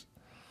was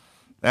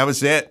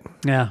it.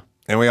 Yeah.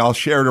 And we all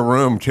shared a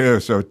room too,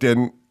 so it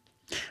didn't.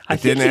 I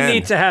think you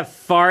need to have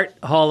Fart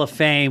Hall of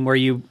Fame where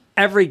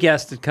every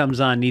guest that comes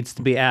on needs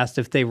to be asked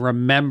if they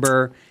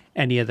remember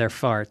any of their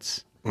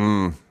farts.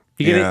 And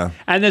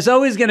there's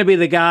always going to be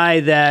the guy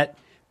that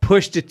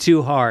pushed it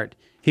too hard.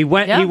 He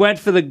went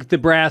for the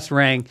brass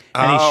ring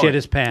and he shit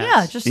his pants.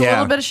 Yeah, just a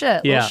little bit of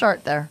shit. A little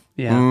shart there.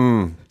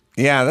 Yeah.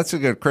 Yeah, that's a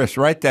good, Chris.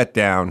 Write that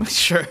down.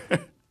 Sure.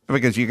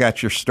 Because you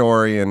got your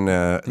story in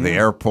the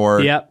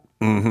airport. Yep.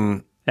 Mm-hmm.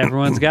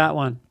 Everyone's got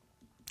one.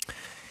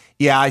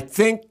 Yeah, I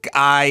think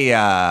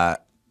I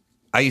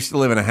used to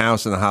live in a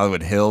house in the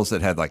Hollywood Hills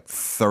that had like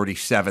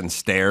 37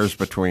 stairs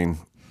between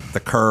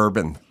the curb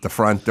and the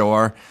front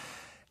door.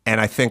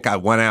 And I think I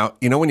went out,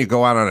 when you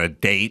go out on a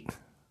date?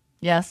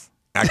 Yes.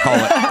 I call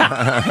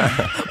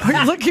it.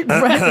 We're looking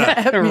right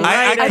at me.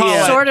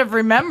 I sort of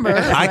remember.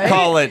 I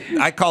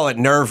call it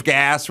nerve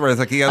gas, where it's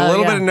like you got a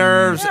little bit of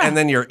nerves, and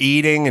then you're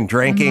eating and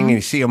drinking, and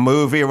you see a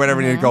movie or whatever,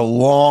 and you go a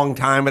long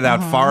time without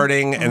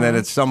farting, and then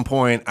at some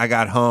point I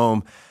got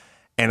home,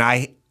 and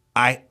I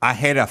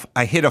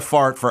hit a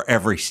fart for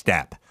every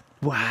step.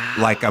 Wow!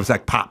 Like I was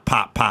like pop,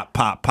 pop, pop,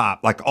 pop,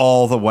 pop, like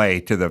all the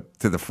way to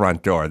the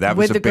front door. That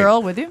was with the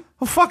girl with you.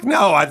 Oh fuck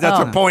no!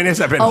 That's the point.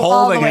 Is I've been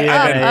holding it.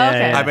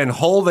 I've been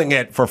holding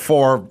it for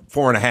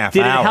 4.5 hours.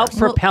 Did it help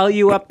propel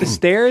you up the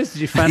stairs?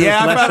 Did you find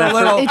I found a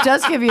little. It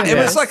does give you. It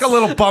was like a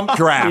little bump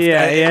draft.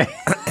 Yeah.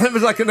 It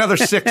was like another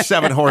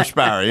 6-7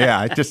 horsepower.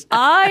 Yeah,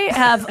 I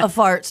have a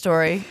fart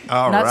story.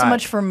 Not so right.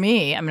 much for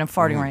me. I mean, I'm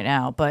farting right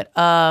now, but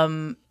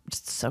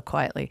just so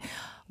quietly.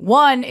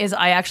 One is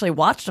I actually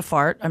watched a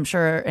fart. I'm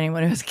sure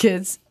anyone who has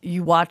kids,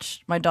 you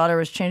watched. My daughter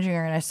was changing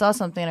her, and I saw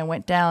something, and I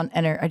went down,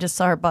 and I just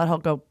saw her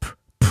butthole go.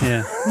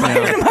 Yeah.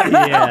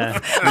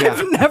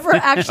 I've never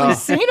actually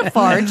seen a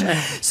fart,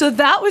 so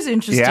that was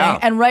interesting. Yeah.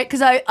 And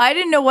because I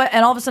didn't know what,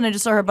 and all of a sudden I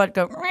just saw her butt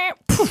go.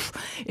 Poof.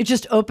 It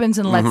just opens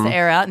and lets the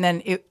air out, and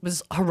then it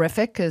was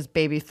horrific because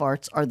baby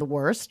farts are the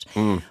worst.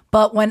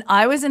 But when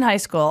I was in high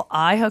school,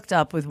 I hooked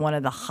up with one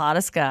of the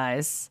hottest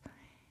guys.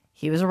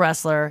 He was a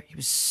wrestler. He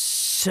was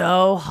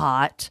so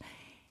hot.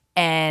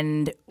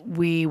 And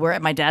we were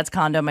at my dad's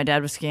condo. My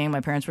dad was skiing. My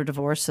parents were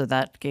divorced, so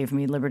that gave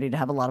me liberty to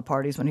have a lot of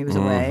parties when he was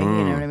away. You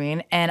know what I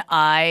mean? And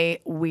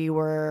we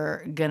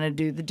were going to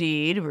do the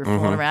deed. We were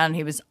fooling around, and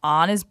he was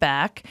on his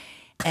back.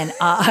 And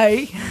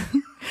I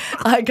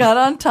got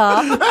on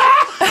top.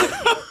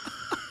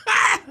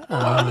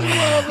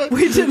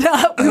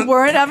 We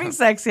weren't having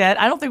sex yet.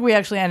 I don't think we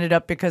actually ended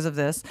up because of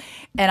this.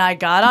 And I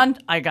got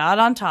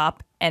on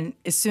top, and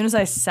as soon as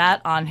I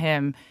sat on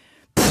him,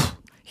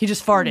 he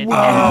just farted.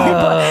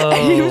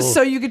 And he was,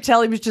 so you could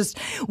tell he was just,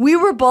 we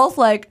were both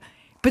like,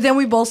 but then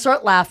we both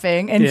start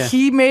laughing, and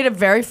he made a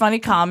very funny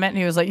comment, and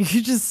he was like,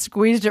 "You just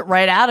squeezed it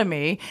right out of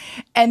me."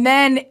 And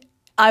then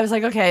I was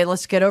like, okay,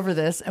 let's get over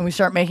this. And we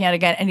start making out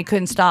again. And he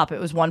couldn't stop. It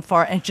was one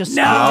fart. And it just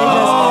No!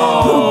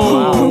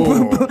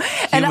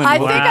 And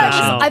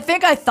I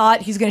think I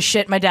thought he's going to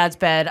shit in my dad's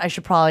bed. I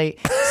should probably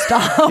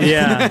stop.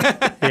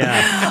 Yeah.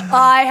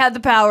 I had the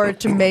power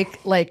to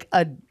make like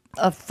a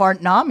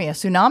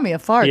tsunami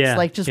of farts. Yeah,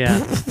 Like just,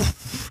 yeah.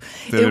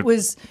 it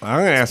was. I'm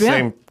going to ask the yeah.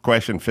 same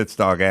question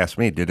Fitzdog asked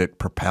me. Did it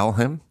propel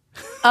him?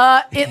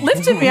 It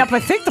lifted me up. I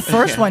think the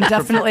first one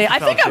definitely. I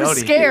think I was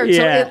scared,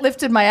 so Yeah. it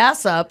lifted my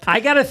ass up. I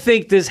gotta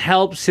think this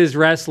helps his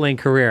wrestling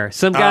career.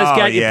 Some guys Oh,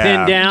 got you yeah.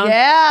 pinned down,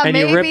 Yeah, and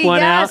maybe. you rip one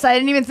Yes, out. I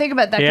didn't even think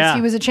about that because Yeah.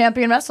 he was a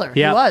champion wrestler.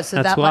 Yeah, He was, so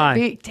that's that why. might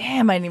be.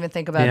 Damn, I didn't even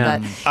think about Yeah.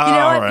 that. You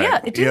know what? right. Yeah,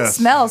 it didn't Yes.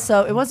 smell,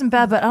 so it wasn't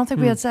bad. But I don't think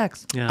we had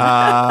sex.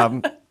 Yeah.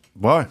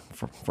 Boy,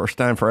 first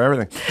time for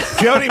everything.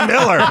 Jody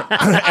Miller,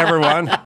 everyone.